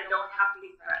police. I don't have to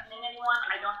be threatening anyone.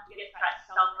 I don't have to get threats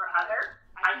self or other.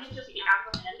 I can just be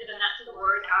apprehended, and that's the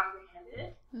word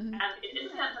apprehended. Mm-hmm. And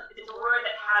it's a word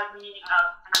that has meaning of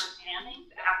understanding,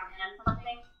 to apprehend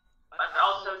something, but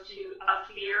also of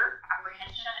fear,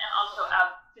 apprehension, and also of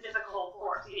physical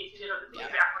force. The police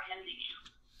are apprehending you.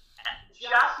 And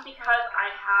just because I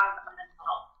have a mental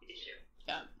health issue.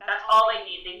 Yeah. That's all they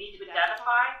need. They need to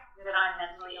identify that I'm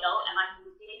mentally ill, and I can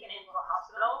be taken into a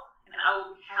hospital, and I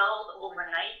will be held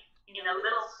overnight in a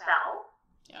little cell.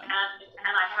 Yeah.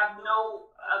 And I have no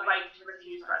right to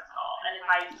refuse rest at all. And if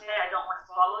I say I don't want to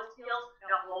swallow these pills,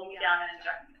 they'll hold me down and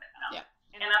inject me with them. Yeah.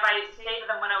 And if I say to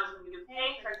them when I was in the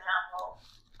UK, for example,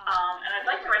 and I'd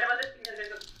like to write about this because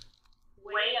there's a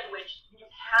way in which you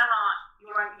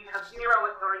have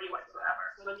zero authority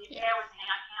whatsoever. So in the UK, I was saying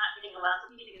I can't take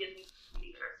olanzapine to give me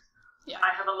seizures. Yeah.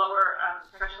 I have a lower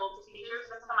threshold to seizures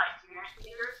than some. I experience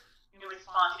seizures in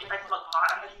response. If I smoke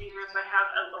pot, I have seizures. I have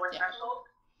a lower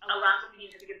threshold.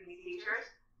 Olanzapine to give me seizures.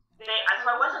 So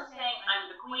I wasn't saying I'm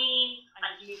the queen,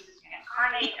 I'm Jesus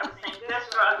incarnate. I was saying this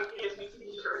drug gives me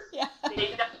seizures. Yeah.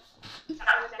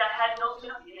 That had no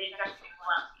sympathy. They injected me with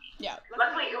olanzapine. Yeah.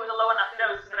 Luckily, it was a low enough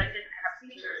dose that I didn't have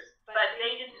seizures, but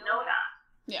they didn't know that.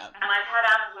 Yeah. And I've had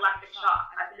anaphylactic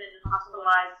shock. I've been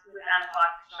hospitalized with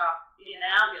anaphylactic shock in an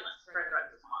ambulance for a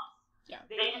drug response. Yeah.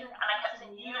 They didn't, and I kept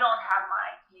saying, you don't have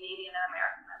my Canadian and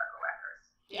American medical records.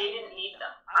 Yeah. They didn't need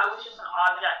them. I was just an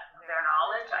object of their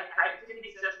knowledge. I didn't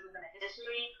exist within a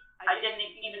history. I didn't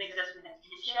even exist within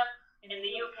kinship. And in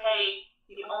the UK,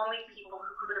 the only people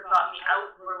who could have got me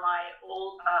out were my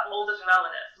oldest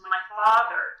relatives. My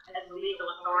father, as the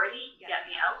legal authority, to get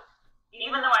me out.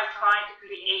 Even though I tried to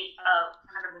create a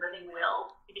kind of living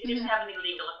will, it didn't have any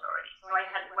legal authority. So I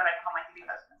had what I call my three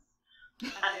husbands.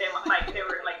 And they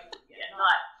were like,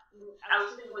 not, I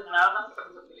was living with none of them, so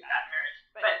it was a really bad marriage.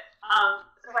 But,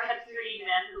 so I had three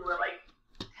men who were like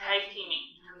tag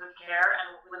teaming in terms of care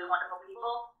and really wonderful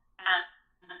people, and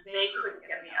they couldn't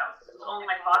get me out. So it was only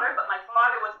my father, but my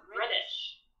father was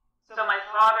British. So my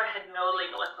father had no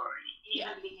legal authority,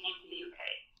 even if he came to the UK.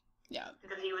 Yeah.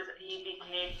 Because he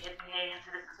became a Canadian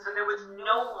citizen. So there was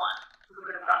no one who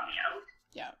could have got me out.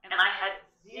 Yeah. And I had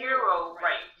zero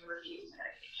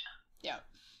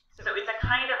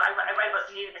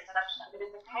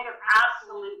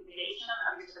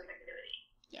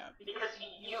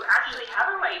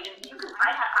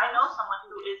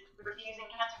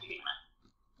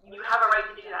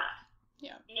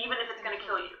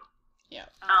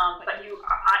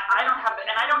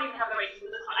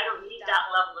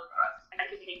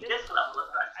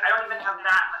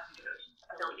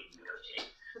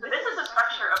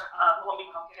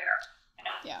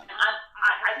Yeah. And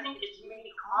I think it's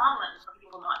really common for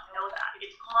people not to know that.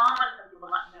 It's common for people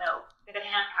not to know that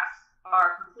handcuffs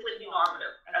are completely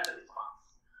normative as a response.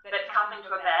 That coming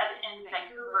to a bed in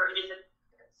Vancouver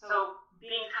so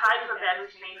being tied to a bed,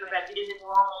 restraining to a bed, is a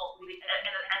normal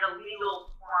and a legal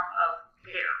form of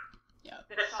care. Yeah.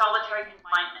 That solitary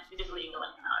confinement is legal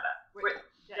in Canada for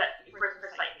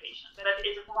psych patients. That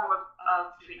is a form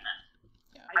of treatment.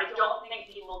 Yeah. I don't think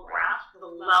people grasp the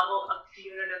level of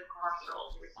punitive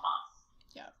carceral response.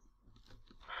 Yeah.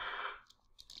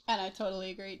 And I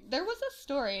totally agree. There was a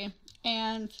story,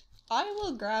 and I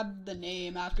will grab the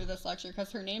name after this lecture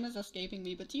because her name is escaping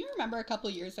me, but do you remember a couple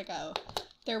years ago,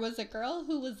 there was a girl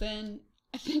who was in,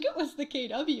 I think it was the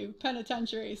KW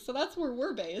penitentiary, so that's where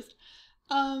we're based,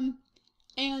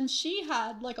 and she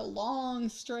had like a long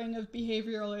string of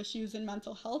behavioral issues and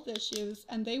mental health issues,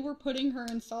 and they were putting her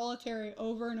in solitary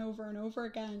over and over and over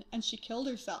again, and she killed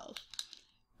herself.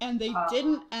 And they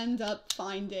didn't end up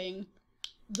finding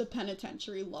the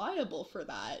penitentiary liable for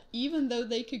that, even though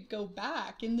they could go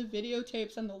back in the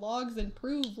videotapes and the logs and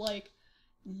prove, like,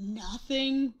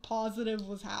 nothing positive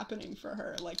was happening for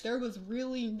her. Like, there was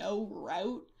really no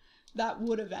route that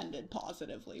would have ended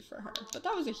positively for her. But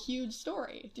that was a huge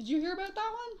story. Did you hear about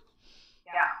that one?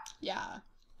 Yeah. Yeah.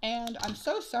 And I'm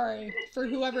so sorry for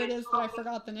whoever it is that I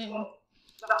forgot the name.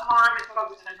 The harm is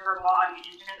focused on her body,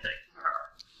 intrinsic to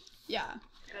her. Yeah.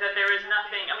 That there is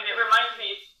nothing, I mean, it reminds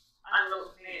me,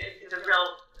 it's a real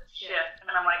shift,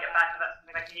 and I want to get back to that,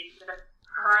 something like the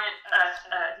current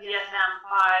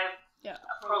DSM-5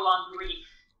 prolonged grief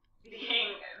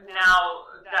being now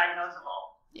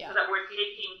diagnosable. Yeah. So that we're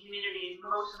taking communities,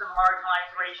 most of the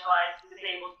marginalized, racialized,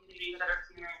 disabled communities that are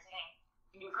experiencing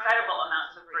incredible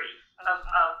amounts of grief, of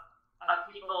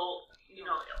people, you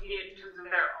know, in terms of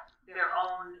their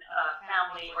own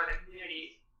family or their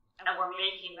communities, and we're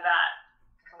making that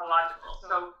pathological.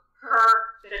 So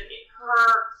her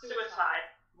suicide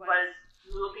was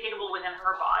locatable within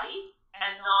her body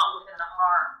and not within the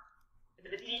harm,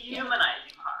 the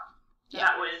dehumanizing harm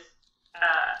that was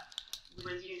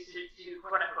used to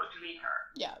quote unquote treat her.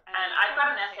 Yeah. And I've got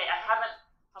an essay, I haven't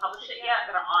published it yet,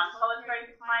 but I'm on solitary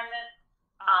confinement.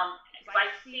 So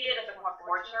I see it as a form of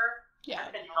torture. Yeah.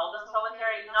 I've been held in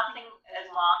solitary, nothing as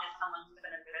long as someone who's been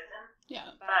in prison.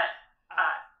 Yeah. But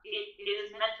it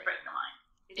is meant to break the mind.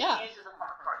 It's used as a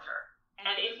form of torture. And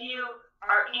if you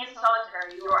are in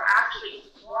solitary, you are actually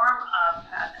a form of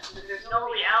madness. There's no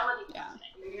reality to this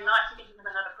thing. You're not speaking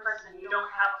with another person. You don't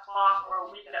have a clock or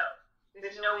a window.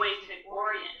 There's no way to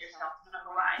orient yourself to the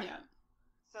horizon. Yeah.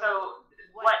 So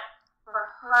what, for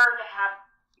her to have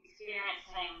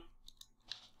experiencing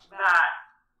that,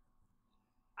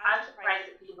 I'm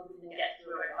surprised that people didn't get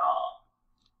through it at all.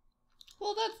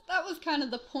 Well, that was kind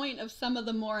of the point of some of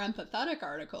the more empathetic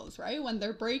articles, right? When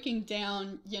they're breaking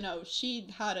down, you know, she'd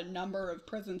had a number of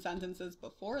prison sentences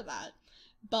before that,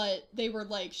 but they were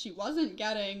like, she wasn't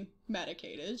getting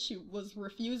medicated. She was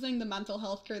refusing the mental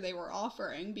health care they were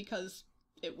offering because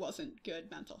it wasn't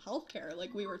good mental health care,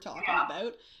 like we were talking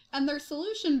about. And their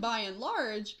solution, by and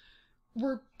large,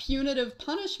 were punitive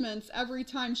punishments every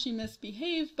time she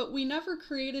misbehaved, but we never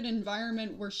created an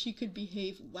environment where she could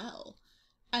behave well.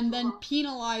 And then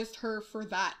penalized her for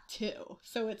that too.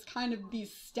 So it's kind of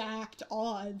these stacked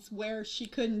odds where she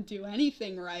couldn't do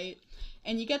anything right.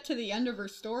 And you get to the end of her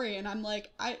story and I'm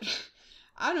like, I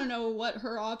don't know what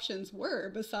her options were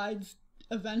besides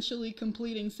eventually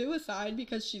completing suicide,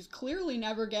 because she's clearly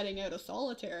never getting out of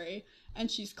solitary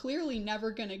and she's clearly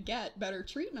never going to get better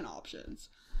treatment options.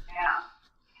 Yeah.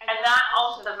 And that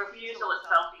also, the refusal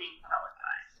itself being pathologized.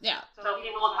 Yeah. So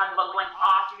people will talk about going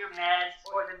off your meds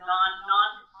or the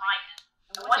non-compliant.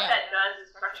 And what that does is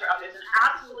structure up as an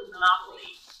absolute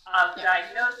monopoly of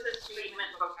diagnosis, treatment,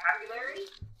 vocabulary.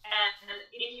 And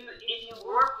if you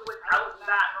work without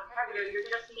that vocabulary, you're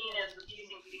just seen as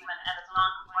refusing treatment and as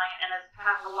non-compliant and as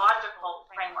pathological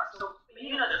framework. So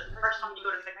you know this, the first time you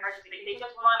go to psychiatrist, they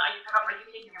just want, are you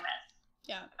taking your meds?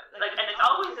 Yeah. Like, and it's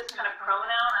always this kind of pronoun,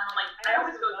 and I'm like, I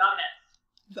always go the meds.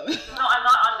 So, no, I'm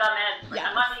not on the meds. Like,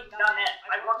 I'm not taking the meds.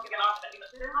 I work to get off them.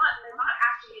 They're not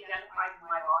actually identified in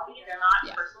my body. They're not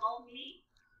personal to me.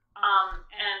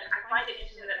 And I find it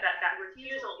interesting that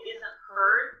refusal isn't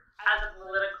heard as a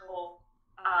political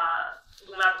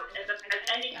leverage, as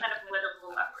any kind of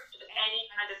political leverage, as any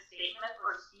kind of statement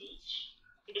or speech.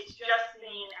 It's just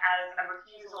seen as a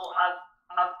refusal of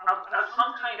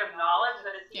some kind of knowledge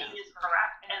that is seen as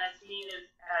correct and is seen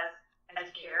as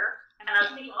care. And I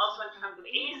was thinking also in terms of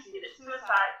agency, that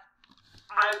suicide,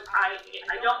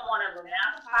 I don't want to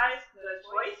romanticize the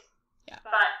choice,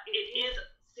 but it is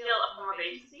still a form of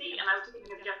agency. And I was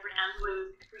thinking of Jeffrey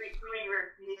Angelou's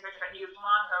research U of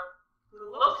Toronto, who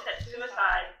looks at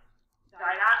suicide,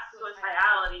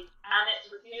 suicidality, and its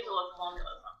refusal of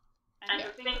colonialism. And to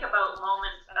think about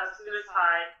moments of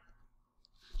suicide,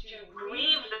 to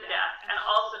grieve the death, and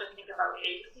also to think about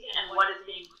agency and what is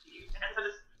being refused. And so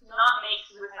this does not make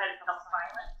suicide itself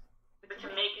silent, but to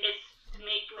make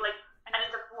like, and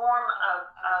it's a form of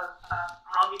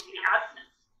obviously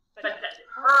abstinence, but that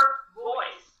her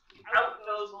voice throughout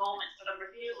those moments of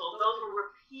refusal, those were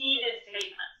repeated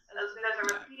statements, those are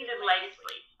repeated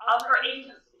legacy of her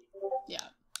agency. Yeah.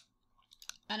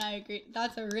 And I agree.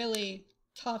 That's a really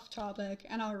tough topic,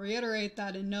 and I'll reiterate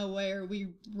that in no way are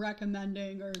we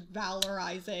recommending or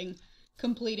valorizing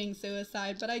completing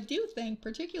suicide, but I do think,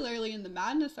 particularly in the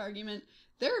madness argument,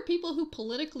 there are people who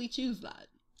politically choose that,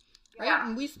 right? Yeah.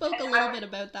 And we spoke a little bit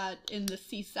about that in the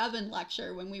C7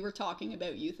 lecture when we were talking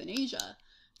about euthanasia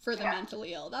for the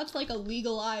mentally ill. That's like a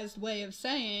legalized way of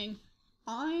saying,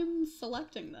 I'm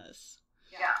selecting this.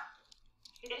 Yeah.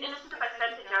 And this is what I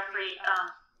said to Jeffrey.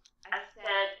 I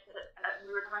said that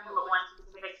we were talking about one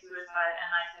specific suicide, and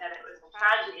I said it was a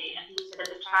tragedy, and he said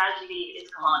the tragedy is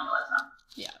colonialism.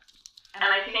 Yeah. And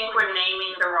I think we're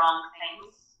naming the wrong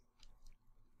things.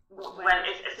 When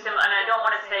it's and I don't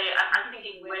want to say, I'm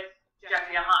thinking with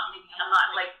Jeffrey, I'm not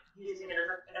like using it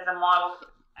as a model to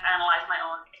analyze my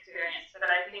own experience, but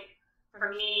I think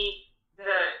for me,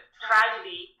 the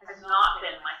tragedy has not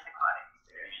been my psychotic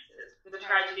experiences. The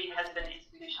tragedy has been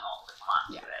institutional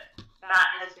response to it.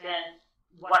 That has been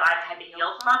what I've had to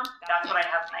heal from. That's what I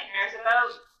have nightmares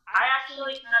about. I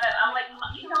actually I'm like,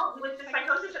 with the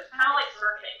psychosis, it's kind of like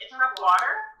surfing. It's rough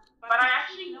water, but I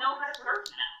actually know how to surf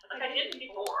now. Like I didn't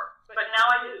before, but now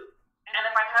I do. And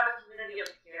if I have a community of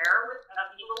care with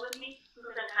people with me who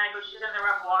can kind of go shit in the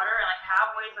rough water, and I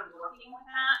have ways of working with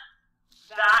that,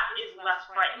 that is less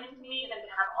frightening to me than to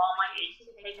have all my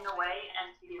agency taken away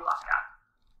and to be locked up.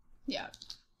 Yeah.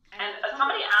 And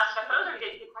somebody asked, I thought it was a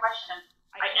really good question.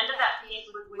 I ended that piece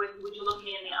with would you look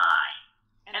me in the eye?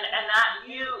 And that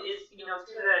view is, to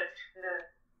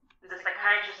the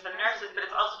psychiatrists and the nurses, but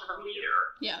it's also to the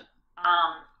reader. Yeah.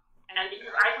 And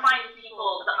because I find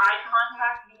people, the eye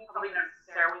contact, you probably know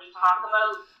Sarah, when you talk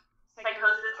about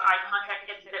psychosis, eye contact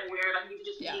gets a bit weird, like you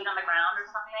just peed on the ground or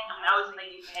something. I mean, I was in the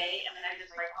UK, and then I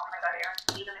just like, oh my god, Erin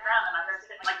peed on the ground, and I'm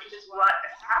just sitting like, it's just what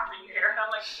is happening here? And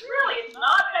I'm like, really, it's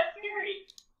not that scary.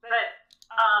 But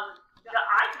the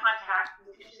eye contact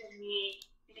was interesting to me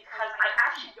because I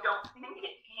actually don't think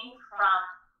it came from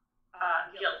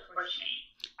guilt or shame.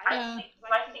 I think,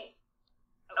 or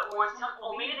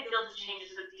maybe the guilt and shame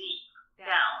is so deep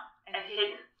down and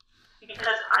hidden,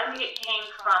 because I think it came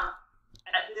from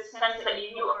this sense that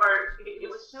it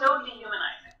was so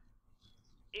dehumanizing.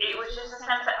 It was just a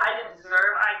sense that I didn't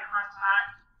deserve eye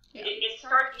contact. Yeah. It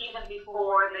starts even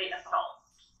before the assault.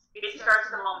 It starts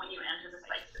the moment you enter the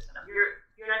psych system. You're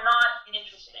not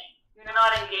interesting. You're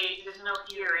not engaged. There's no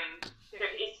hearing.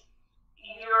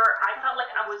 I felt like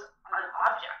I was an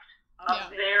object of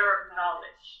their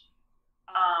knowledge.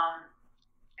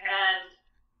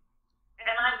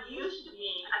 And I'm used to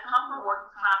being. I come from a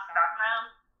working class background,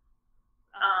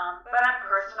 but I'm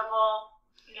personable.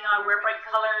 I wear bright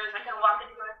colors. I can walk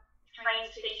into a train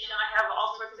station. I have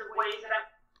all sorts of ways that I'm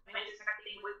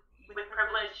intersecting with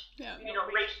privilege,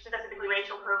 specifically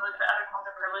racial privilege, but other forms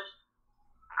of privilege.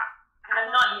 I'm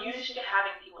not used to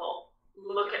having people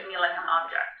look at me like an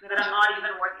object, that I'm not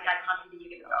even worth the eye contact to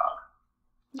get the dog.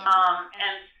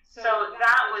 And so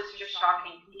that was just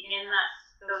shocking to be in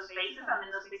those spaces. I'm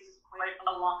in those spaces quite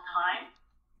a long time.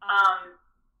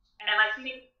 And I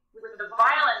think with the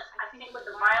violence,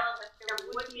 there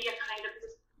would be a kind of,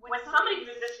 when somebody's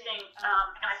resisting,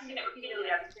 and I've seen it repeatedly,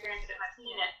 I've experienced it and I've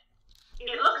seen it,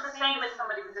 it looks the same as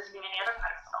somebody resisting any other kind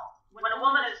of assault. When a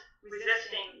woman is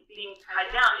resisting being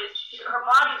tied down, her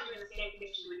body is doing the same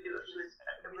thing she would do if she was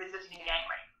resisting a gang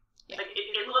rape. Like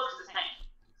it looks the same.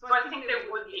 So I think there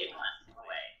would be a nuance in a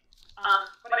way.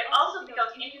 But I also think I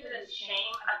was interested in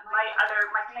shame.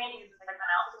 My training is in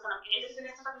psychoanalysis, and I'm interested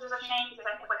in structures of shame because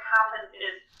I think what happens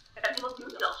is that people do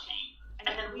feel shame,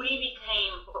 and then we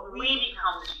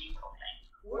become the shameful thing.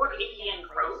 We're icky and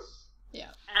gross. Yeah.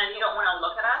 And you don't want to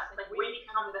look at us, like we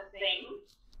become the thing,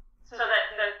 so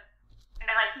that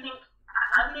and I think,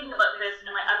 I'm thinking about this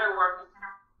in my other work,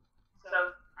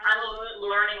 so I'm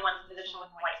learning one's position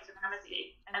with white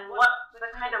supremacy, and what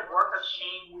the kind of work of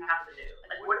shame you have to do.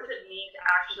 Like, what does it mean to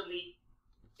actually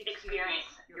experience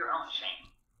your own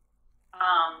shame?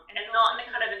 And not in a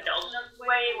kind of indulgent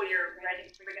way, where you're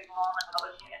writing a freaking poem and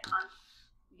publishing it on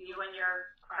you and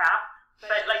your crap,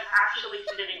 but like actually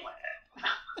sitting with it.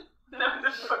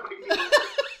 This is what we do.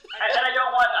 And I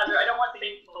don't want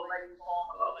people writing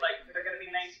poems about like they're going to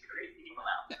be nice to crazy people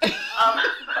now.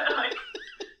 But like,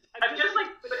 I'm just like,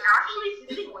 but actually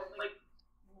sitting with like,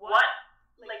 what,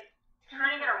 like,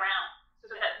 turning it around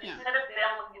so that instead of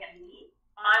them looking at me,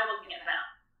 I'm looking at them.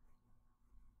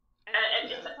 And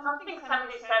it's something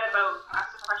somebody said about,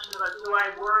 asked a question about, do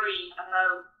I worry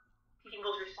about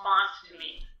people's response to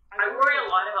me? I worry a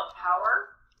lot about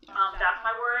power. That's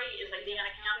my worry, is like being on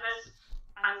a campus.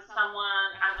 I'm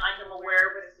aware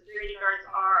of where the security guards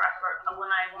are. When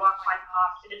I walk by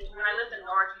cops, when I lived in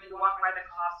Norwich, we would walk by the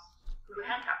cops who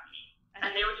handcuffed me.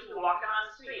 And they would just be walking on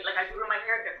the street. Like, I grew my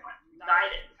hair different,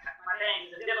 dyed it, cut my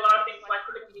bangs, and did a lot of things so I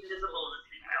couldn't be visible in the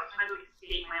city. I was trying to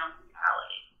escape my own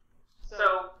physicality. So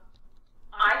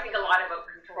I think a lot about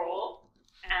control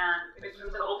and in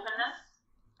terms of openness,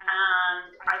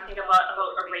 and I think about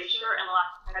erasure and lack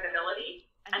of credibility,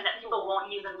 and that people won't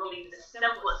even believe the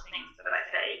simplest things that I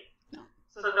say. No.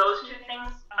 So those two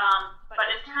things. But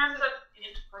in terms of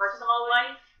interpersonal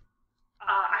life,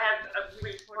 I have a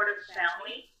really supportive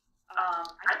family.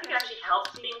 I think it actually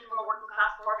helps being from a working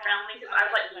class poor family, because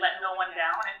I've like let no one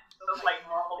down, and so like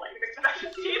normal life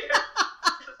expectancy.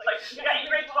 It's like, you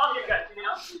raised 12, you're good, you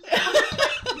know?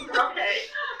 You're okay.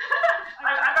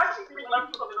 I've actually been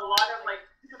lucky with a lot of like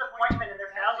disappointment in their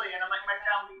family, and I'm like, my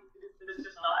family is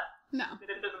just not. No.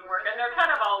 It doesn't work, and they're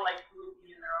kind of all like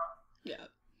goofy in their own. Yeah.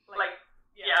 Like,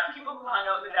 yeah, people who hung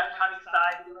out in the downtown east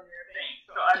side doing their thing.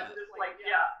 So I was just like,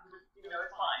 it's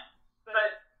fine.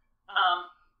 But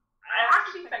I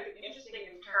actually think it's interesting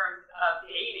in terms of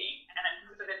dating and in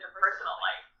terms of interpersonal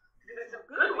life, because it's a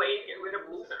good way to get rid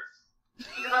of losers.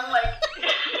 Because I'm like,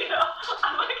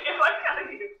 if I tell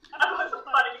you about some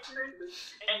fun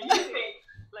experiences, and you think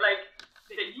like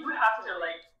that you have to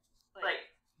like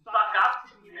buck up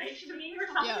to be nice to me or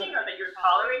something, or that you're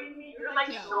tolerating me, you're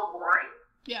like so boring.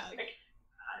 Yeah. Like,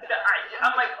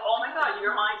 I'm like, oh my god,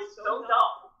 your mind is so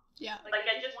dull. Yeah. Like,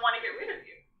 I just want to get rid of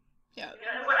you. Yeah.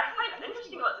 And what I find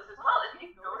interesting about this as well, if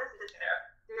you've noticed this,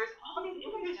 there's all these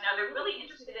interviews now, they're really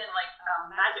interested in like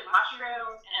magic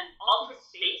mushrooms and altered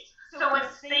states. So when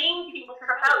sane people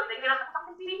trip out, they get on the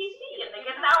fucking CBC and they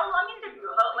get an hour-long interview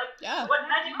about like what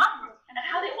magic mushrooms and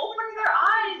how they open their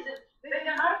eyes and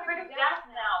they're not afraid of death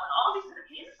now and all these sort of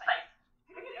insights.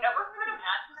 Have you ever heard of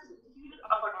that person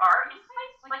about our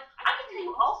insights? Like, I can tell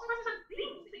you all sorts of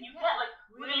things that you get, like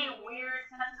really weird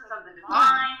senses of the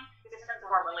divine, this sense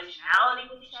of our relationality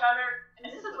with each other.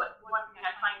 And this is what one thing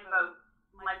I find about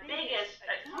my biggest,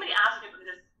 somebody asked me about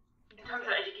this in terms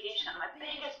of education, my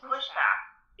biggest pushback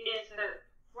is the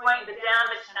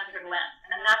damage-centered lens.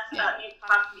 And that's, you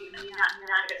talk to the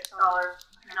United scholar,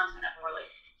 I'm pronouncing that poorly,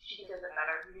 she does it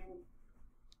better.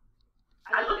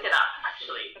 I looked it up,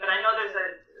 actually, but I know there's a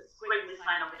squiggly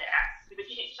sign over the X. But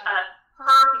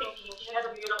her thinking, she has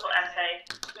a beautiful essay,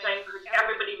 which I encourage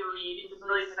everybody to read. It's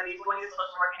really studies going to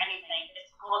social work, anything.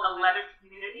 It's called A Letter to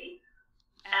Community,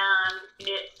 and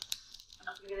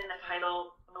I'm forgetting the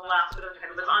title, the last bit of the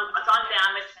title, it's on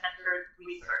damage-centered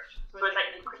research. So it's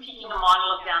like critiquing a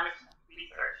model of damage-centered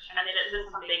research, and it is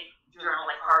some big journal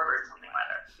like Harvard, something or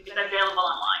other. It's available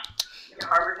online.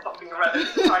 Harvard something or other,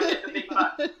 it's hard to get the big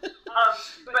bucks.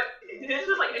 But this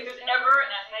is like, if there's ever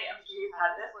an essay, I'm sure you've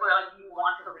had this, where like you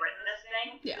want to have written this thing,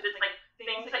 it's like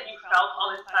things that you felt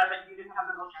all this time but you didn't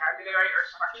have the vocabulary or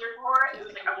structure for it. It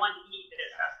was like, I want to eat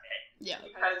this essay. Yeah.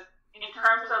 Because in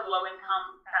terms of low-income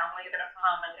family that I've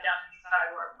come and down to the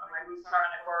side where my roots are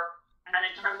and I work, and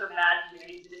in terms of mad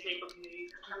communities, disabled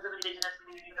communities, in terms of indigenous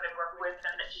communities that I work with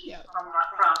and that she's from,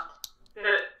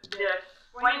 the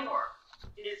framework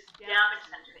is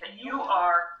damage-centered. That you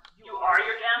are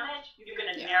your damage, you're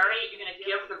going to narrate, you're going to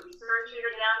give the research of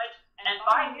your damage, and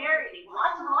by narrating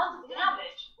lots and lots of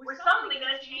damage, we're suddenly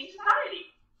going to change society.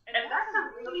 And that's a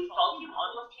really faulty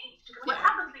model of change. Because what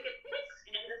happens, we get fixed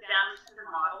in this damage-centered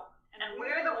model, and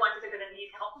we're the ones that are going to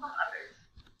need help from others.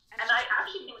 And I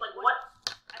actually think, like,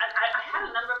 I had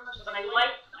a number of questions, and I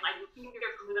think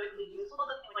they're politically useful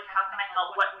to think, like, how can I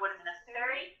help, what is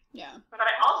necessary? Yeah. But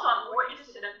I also am more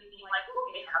interested in thinking, like,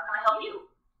 okay, how can I help you?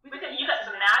 Because you got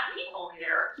some mad people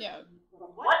here. Yeah.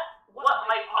 What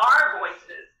might our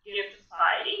voices give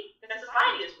society? Because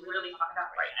society is really fucked up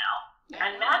right now. Yeah.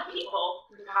 And mad people,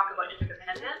 we can talk about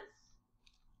interdependence.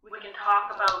 We can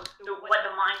talk about what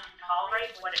the mind can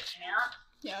tolerate, what it can't.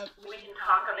 Yeah. We can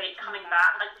talk about coming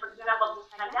back, like for example,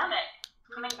 this pandemic,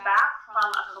 coming back from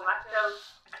a collective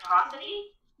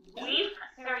atrocity. We've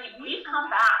come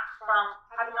back from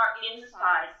having our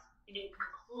insides in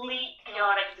complete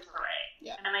chaotic disarray.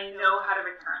 Yeah. And I know how to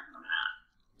return from that.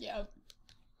 Yeah.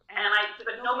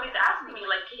 But nobody's asking me,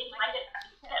 like, Kate, can I get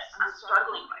tips? I'm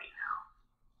struggling right now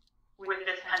with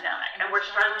this pandemic, and we're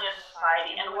struggling as a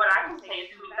society. And what I can say is,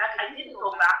 coming back, I didn't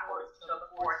go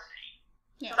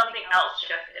else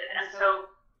shifted. And so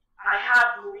I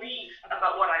have relief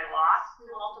about what I lost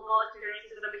through multiple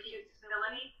experiences of acute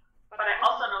disability, but I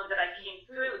also know that I came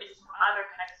through in some other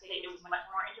kind of state. It was much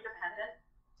more interdependent,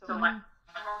 so much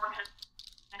more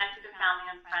connected to family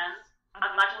and friends.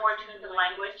 I'm much more attuned to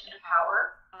language and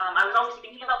power. I was always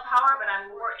thinking about power, but I'm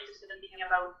more interested in thinking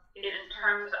about it in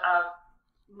terms of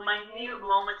minute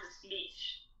moments of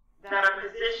speech that are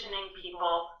positioning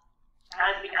people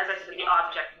as I said, the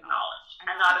object of knowledge,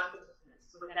 and not as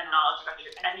participants within knowledge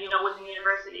structures. And within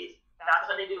universities, that's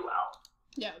what they do well.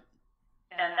 Yeah.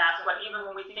 And that's what, even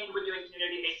when we think we're doing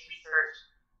community-based research,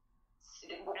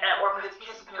 or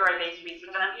participatory-based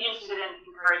research, and I'm interested in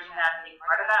encouraging that and being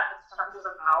part of that, the structures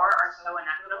of power are so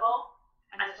inequitable,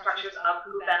 and the structures of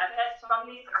who benefits from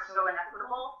these are so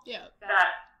inequitable,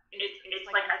 that it's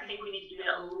like, I think we need to do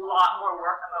a lot more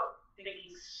work about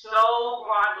thinking so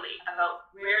broadly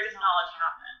about where does knowledge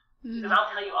happen. Because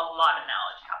I'll tell you, a lot of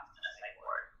knowledge happens in a psych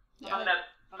ward.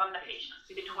 From the patients,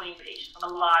 between patients. A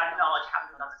lot of knowledge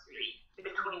happens on the street,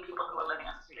 between people who are living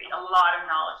on the street. A lot of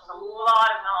knowledge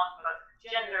about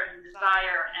gender and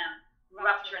desire and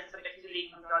rupture and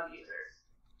subjectivity from drug users.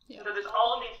 So there's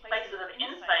all of these places of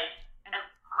insight, and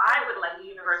I would like a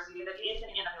university that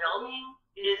isn't in a building,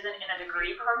 isn't in a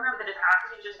degree program, that is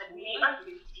actually just like, we are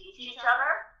here to teach each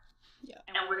other,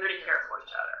 and we're here to care for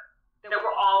each other. That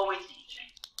we're always teaching.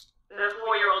 The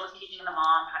 4-year-old is teaching the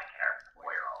mom how to care for the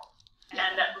 4-year-old.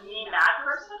 And that me, mad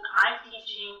person, I could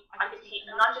teach,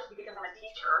 not just because I'm a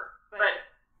teacher, but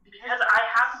because I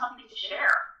have something to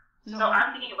share. So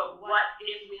I'm thinking about what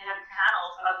if we have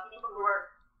panels of people who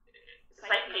are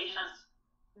psych patients,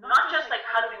 not just like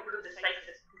how do we improve the psych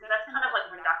system, because that's kind of like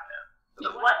reductive.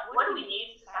 But what do we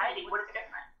need in society? What is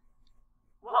different?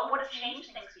 What has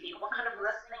changed things for you? What kind of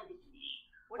listening do you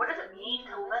need? What does it mean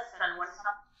to listen when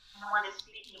someone is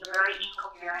speaking very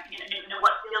incoherent and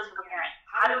what feels incoherent?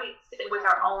 How do we sit with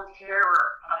our own terror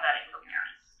of that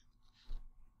incoherence?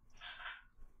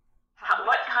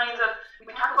 What kinds of,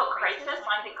 we talk about crisis, and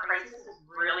I think crisis is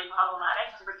really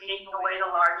problematic. So we're taking away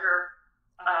the larger,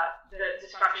 the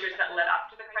structures that led up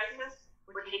to the crisis.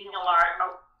 We're taking away the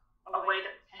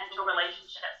potential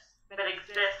relationships that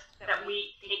exist that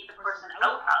we take the person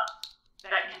out of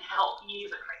that can help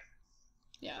ease a crisis.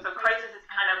 So crisis is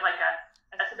kind of like a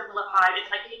simplified, it's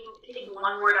like taking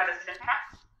one word out of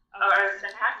syntax,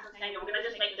 and saying, we're going to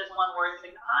just make this one word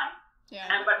signify.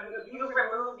 But you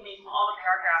remove me from all the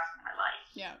paragraphs in my life.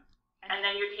 And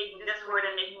then you're taking this word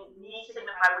and making me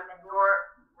signify within your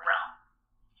realm.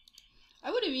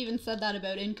 I would have even said that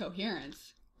about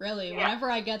incoherence. Really, whenever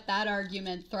I get that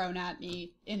argument thrown at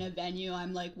me in a venue,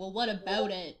 I'm like, well, what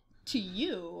about it to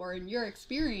you or in your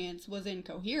experience was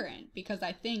incoherent? Because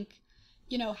I think,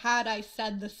 had I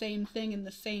said the same thing in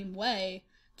the same way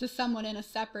to someone in a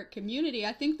separate community,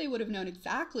 I think they would have known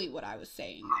exactly what I was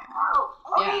saying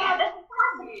there. Yeah, that's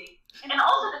fascinating. And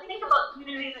also to think about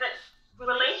communities that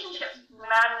relationships,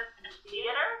 madness and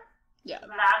theater.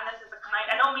 Madness is a kind,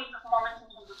 I don't mean performance in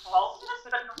terms of falseness,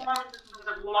 but performance in terms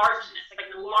of largeness, like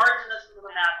the largeness of the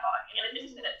mad body. And it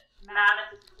isn't that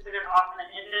madness is considered often an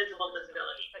invisible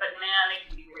disability, but man, it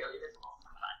can be really visible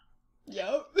sometimes.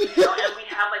 And we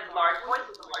have like large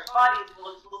voices and large bodies,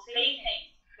 we'll say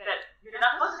things that you're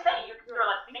not supposed to say, you're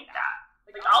like, think that.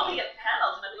 Like I'll be at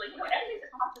panels and I'll be like, everything's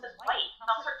a confidence white, and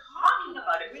I'll start talking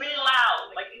about it really loud,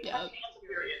 like in such an answer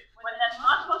period, when that's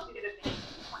not supposed to be the thing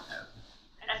to point out.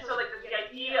 And so like the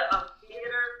idea of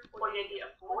theater or the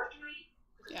idea of poetry,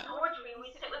 because poetry,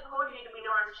 we sit with poetry that we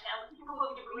don't understand. People who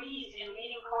have degrees in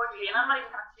reading poetry, and I'm not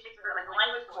even talking Shakespeare, like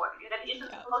language poetry, that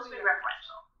isn't supposed to be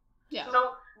referential.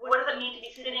 So what does it mean to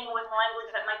be sitting with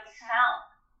language that might be sound,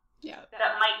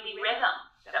 that might be rhythm,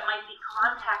 that might be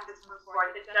contact of some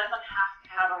sort, that doesn't have to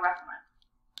have a referent.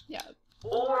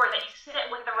 Or that you sit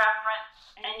with the referent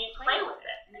and you play with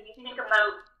it, and you think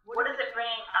about what does it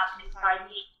bring up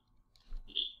inside me.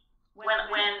 When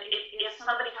if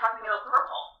somebody talking about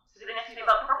purple, sitting next to me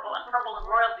about purple and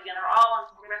royalty, and they're all on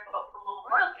some riff about purple and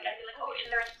royalty, I'd be like, is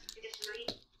there history?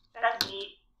 That's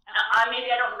neat. And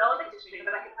maybe I don't know the history,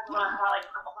 but I can talk about how I like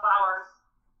purple flowers.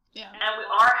 And we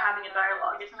are having a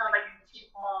dialogue. It's kind of like two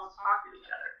poems talk to each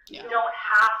other. You don't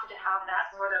have to have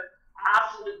that sort of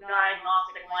absolute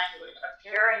diagnostic language of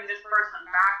carrying this person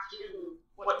back to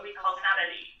what we call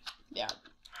sanity.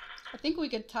 I think we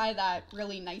could tie that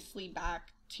really nicely back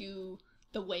to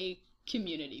the way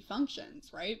community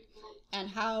functions, right? And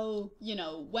how,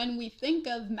 when we think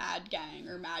of Mad Gang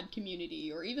or Mad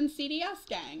Community or even CDS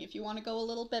Gang, if you want to go a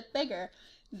little bit bigger,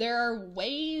 there are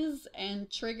ways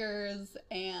and triggers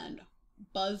and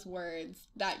buzzwords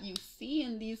that you see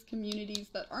in these communities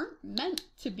that aren't meant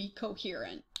to be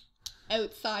coherent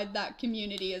outside that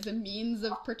community as a means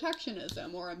of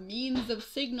protectionism or a means of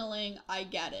signaling, I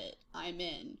get it, I'm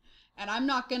in. And I'm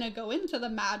not going to go into the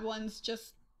mad ones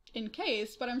just in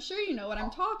case, but I'm sure you know what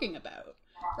I'm talking about,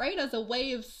 right? As a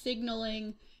way of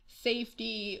signaling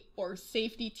safety or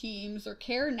safety teams or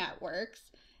care networks.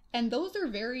 And those are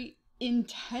very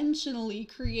intentionally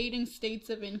creating states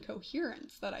of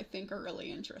incoherence that I think are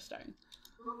really interesting.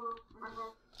 Oh,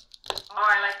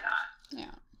 I like that.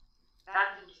 Yeah.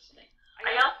 That's interesting.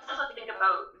 I also think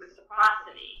about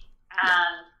reciprocity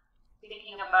and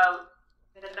thinking about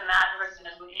that the mad person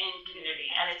is within community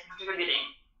and it's contributing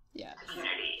to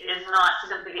community. It is not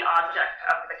simply the object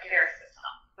of the care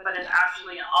system, but it's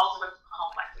actually in all sorts of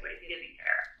complex ways giving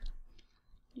care.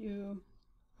 You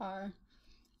are.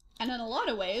 And in a lot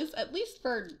of ways, at least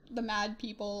for the mad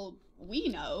people we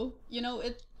know, you know,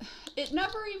 it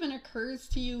never even occurs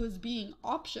to you as being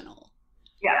optional.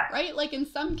 Yeah. Right? Like in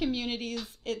some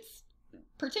communities, it's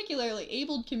particularly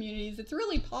abled communities, it's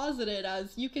really posited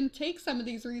as you can take some of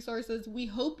these resources, we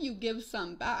hope you give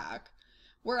some back.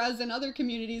 Whereas in other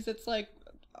communities, it's like,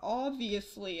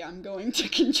 obviously I'm going to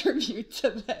contribute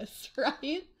to this,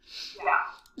 right? Yeah.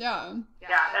 Yeah.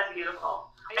 Yeah, that's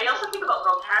beautiful. I also think about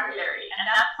vocabulary, and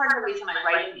that's part of the reason I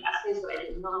write the essays that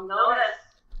I do. You'll notice,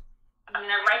 I mean,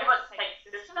 I write about psych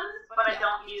systems, but I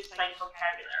don't use psych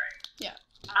vocabulary. Yeah.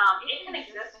 It can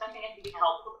exist, and I think it can be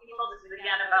helpful to people. This is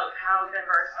again about how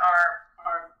diverse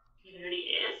our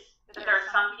community is. That there are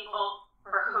some people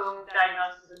for whom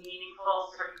diagnosis is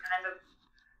meaningful, certain kinds of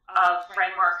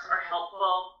frameworks are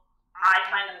helpful. I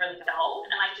find them really dull,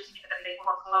 and I just think that they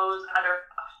foreclose a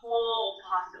whole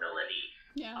possibility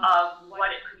of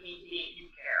what it could mean to be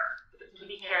in care, to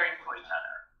be caring for each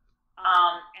other.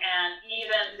 And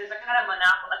even there's a kind of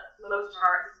monopoly, like a flow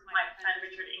chart. This is my friend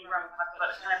Richard Ingram talks about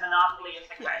a kind of monopoly of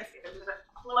psychiatry. There's a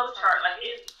flow chart, like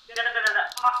it's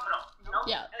hospital, you know?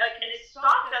 Yeah. And it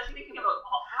stopped us thinking about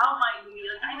how might we,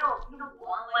 like, I know,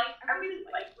 dorm life, I really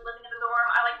like living in a dorm.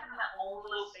 I like having my own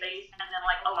little space and then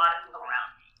like a lot of people around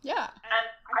me. Yeah. And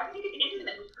I think it's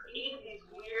intimate. We've created these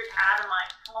weird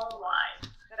atomized home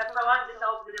lives that for a lot of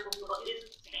disabled people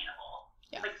isn't sustainable.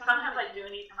 Yeah. Like sometimes I do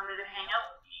need somebody to hang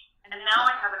out with me. And now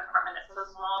I have an apartment that's so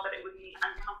small that it would be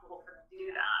uncomfortable for them to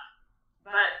do that.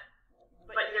 But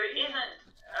there isn't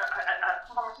a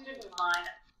former student of mine,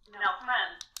 now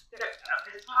friend, that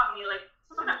has taught me, like,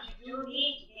 sometimes you do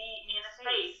need to be in a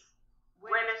space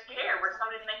where there's care, where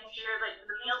somebody's making sure that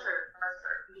the meals are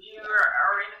served, because you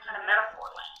are in a kind of metaphor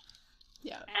land.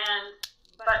 Yeah.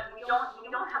 But we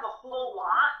don't have a whole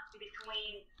lot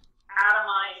between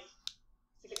atomized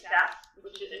success,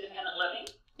 which is independent living,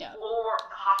 or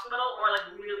the hospital, or like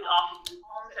really awful group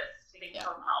homes that stink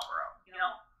from Marlboro, you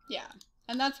know? Yeah.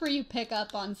 And that's where you pick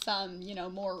up on some,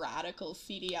 more radical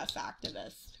CDS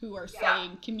activists who are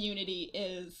saying community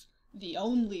is the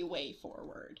only way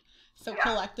forward. So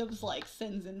collectives like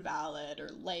Sins Invalid or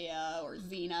Leia or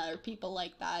Xena or people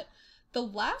like that. The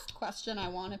last question I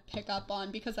want to pick up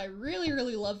on, because I really,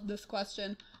 really love this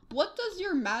question, what does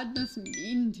your madness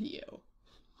mean to you?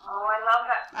 Oh, I love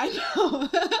that. I know.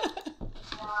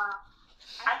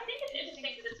 I think it's interesting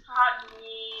because it's taught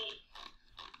me,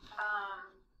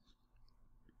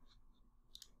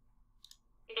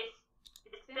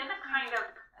 it's been a kind of,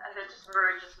 this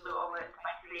bird just flew over into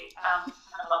my tree, kind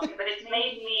of lovely, but it's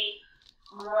made me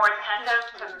more attentive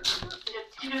to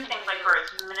two things like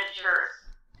birds, miniatures,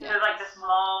 to like the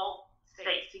small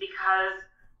space, because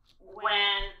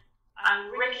when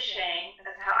I'm ricocheting,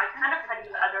 that's how I kind of try to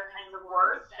use other kinds of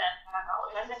words than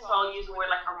pathology. So I'll use a word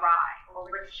like awry or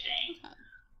ricocheting,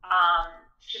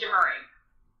 shimmering,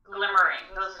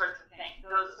 glimmering, those sorts of things.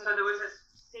 So there was a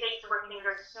state where things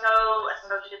are so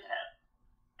associative.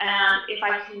 And if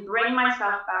I can bring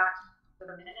myself back to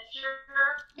the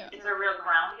miniature, it's a real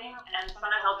grounding. And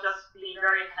sometimes I'll just be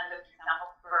very attentive, for example,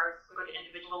 for the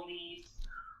individual leaves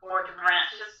or to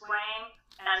branches swaying.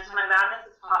 And so my madness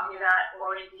has taught me that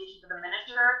orientation to the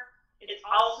miniature. It's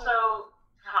also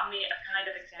taught me a kind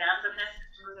of expansiveness in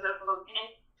terms of both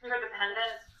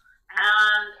interdependence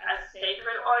and a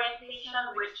sacred orientation,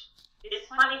 which is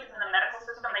funny because in the medical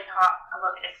system they talk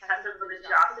about excessive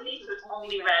religiosity, so it's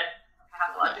only read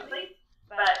pathologically.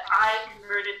 But I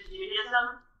converted to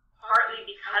Judaism partly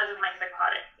because of my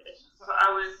psychotic condition. So I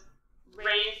was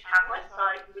raised Catholic,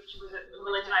 which was a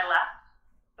religion I left.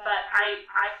 But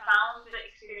I found the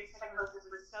experience of psychosis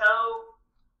was so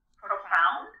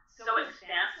profound, so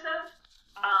expansive,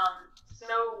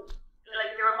 so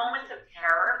like there were moments of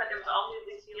terror, but there was also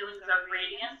these feelings of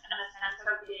radiance and a sense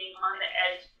of being on the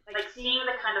edge, like seeing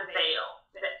the kind of veil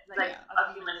of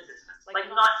human existence, like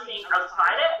not seeing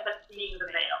outside it, but seeing the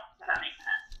veil, if that makes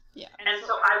sense. Yeah. And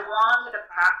so I wanted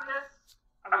practice,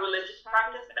 a religious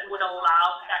practice that would allow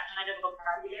that kind of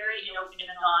vocabulary in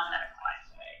a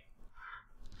non-medicalized way.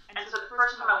 And so the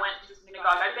first time I went to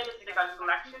synagogue, I'd been to synagogue for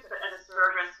lectures, but as a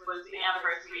service was the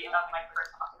anniversary of my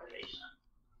first hospitalization.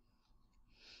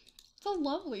 It's a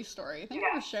lovely story. Thank you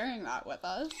for sharing that with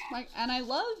us. And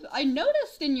I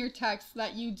noticed in your text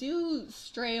that you do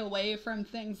stray away from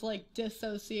things like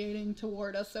dissociating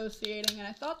toward associating, and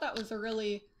I thought that was a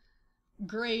really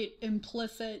great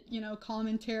implicit,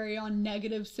 commentary on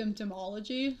negative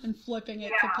symptomology and flipping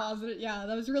it to positive. Yeah,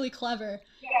 that was really clever.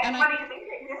 Yeah, and it's funny because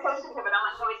it's associative, and I'm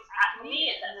like, so it's at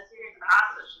me, it's an experience of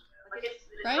associative. Like, it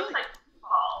looks like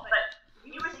football, but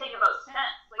you were saying about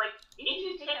sense. Like, if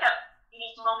you take up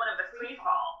each moment of the free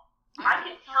fall, I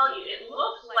can tell you, it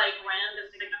looks like random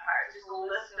signifiers, just a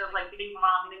list of like bing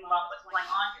bong, what's going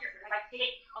on here. If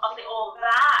I'll say, oh,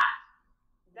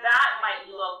 that might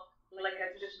look like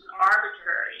just an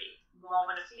arbitrary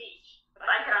moment of speech, but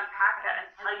I can unpack that and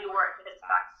tell you where it fits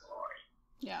back to story.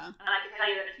 Yeah. And I can tell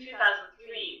you that in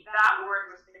 2003, that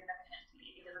word was significant to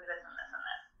me because of this and this and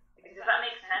this. Like, does that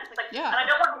make sense? Like, and I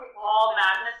don't want to get all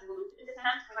madness loose into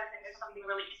sense, because I think there's something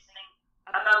really interesting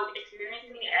about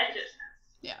experiencing the edge of sense.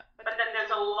 Yeah. But then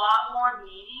there's a lot more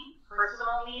meaning,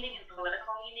 personal meaning and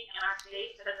political meaning in our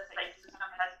state that the psych system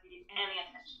has to be any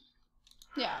attention to.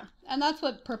 Yeah, and that's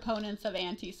what proponents of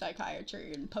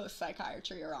anti-psychiatry and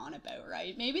post-psychiatry are on about,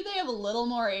 right? Maybe they have a little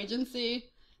more agency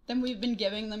than we've been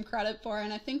giving them credit for,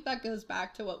 and I think that goes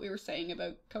back to what we were saying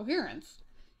about coherence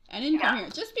and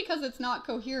incoherence. Just because it's not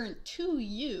coherent to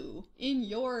you in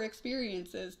your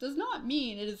experiences does not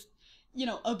mean it is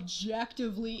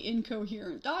objectively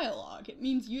incoherent dialogue. It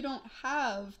means you don't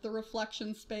have the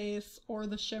reflection space or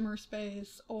the shimmer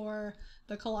space or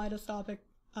the kaleidoscopic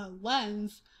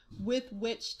lens with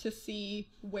which to see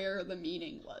where the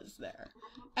meaning was there.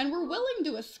 And we're willing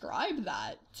to ascribe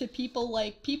that to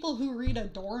people who read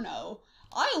Adorno.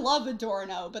 I love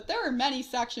Adorno, but there are many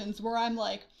sections where I'm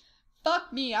like,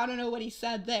 fuck me, I don't know what he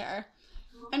said there.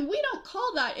 And we don't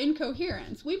call that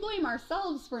incoherence. We blame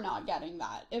ourselves for not getting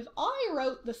that. If I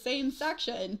wrote the same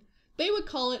section, they would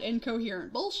call it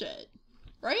incoherent bullshit.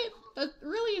 Right? That's a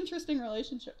really interesting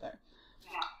relationship there.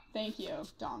 Yeah. Thank you,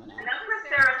 Dominic. And then for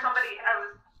Sarah, somebody I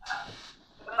was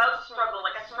about to struggle.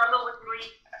 Like, I struggle with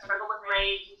grief, I struggle with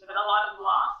rage, there's been a lot of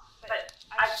loss. But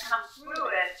I've come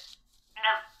through it, and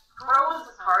prose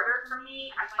is harder for me.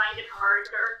 I find it harder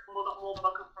to pull the whole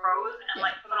book of prose and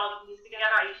put all the pieces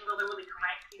together. I used to really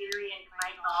crank theory and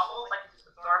crank novels, just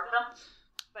absorb them.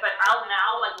 But I'll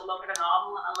now look at a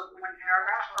novel and I'll look at one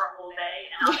paragraph for a whole day,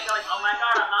 and I'll feel like, oh my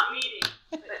god, I'm not reading.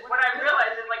 But what I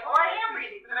realize is oh, I am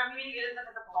reading, but I'm reading it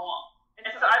as a poem. And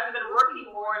so I've been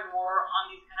working more and more on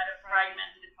these kind of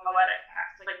fragmented poetic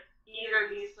texts,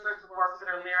 either these sorts of works that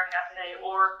are lyric essay,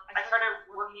 or I started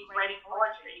writing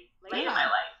poetry late in my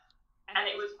life. And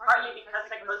it was partly because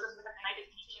psychosis was a kind of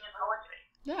teaching in poetry.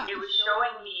 Yeah. It was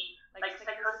showing me,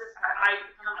 psychosis, I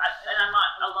become, and I'm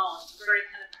not alone, very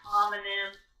kind of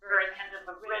homonym, very attentive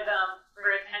to rhythm,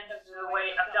 very attentive to the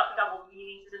way of double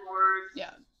meanings in words.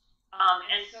 Yeah.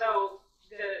 And so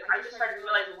I just started to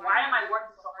realize, why am I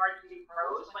working so hard to do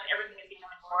prose when everything is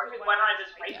becoming poetry? Why don't I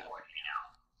just write poetry now?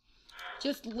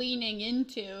 Just leaning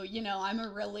into, I'm a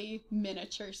really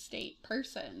miniature state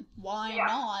person. Why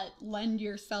not lend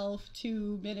yourself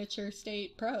to miniature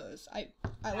state prose? I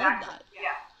love that.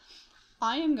 Yeah.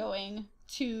 I am going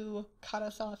to cut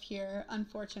us off here,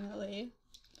 unfortunately.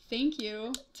 Thank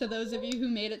you to those of you who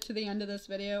made it to the end of this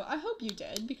video. I hope you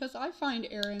did, because I find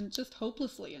Erin just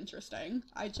hopelessly interesting.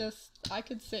 I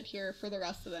could sit here for the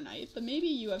rest of the night, but maybe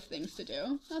you have things to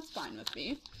do. That's fine with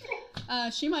me.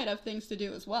 She might have things to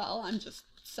do as well. I'm just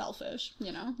selfish,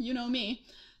 you know me.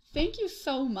 Thank you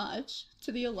so much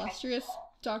to the illustrious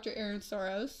Dr. Erin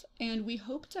Soros, and we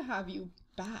hope to have you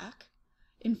back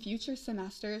in future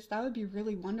semesters. That would be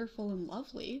really wonderful and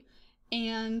lovely.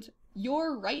 And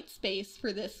your right space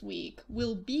for this week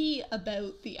will be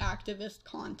about the activist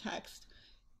context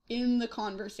in the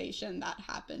conversation that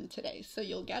happened today. So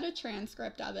you'll get a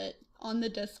transcript of it on the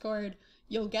Discord.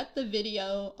 You'll get the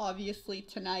video, obviously,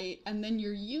 tonight, and then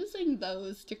you're using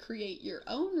those to create your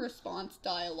own response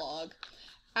dialogue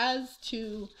as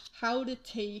to how to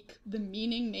take the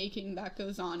meaning making that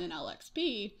goes on in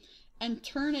LXP and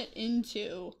turn it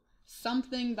into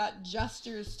something that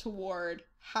gestures toward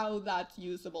how that's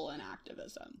usable in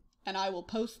activism. And I will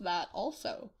post that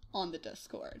also on the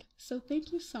Discord. So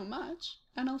thank you so much,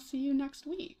 and I'll see you next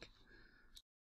week.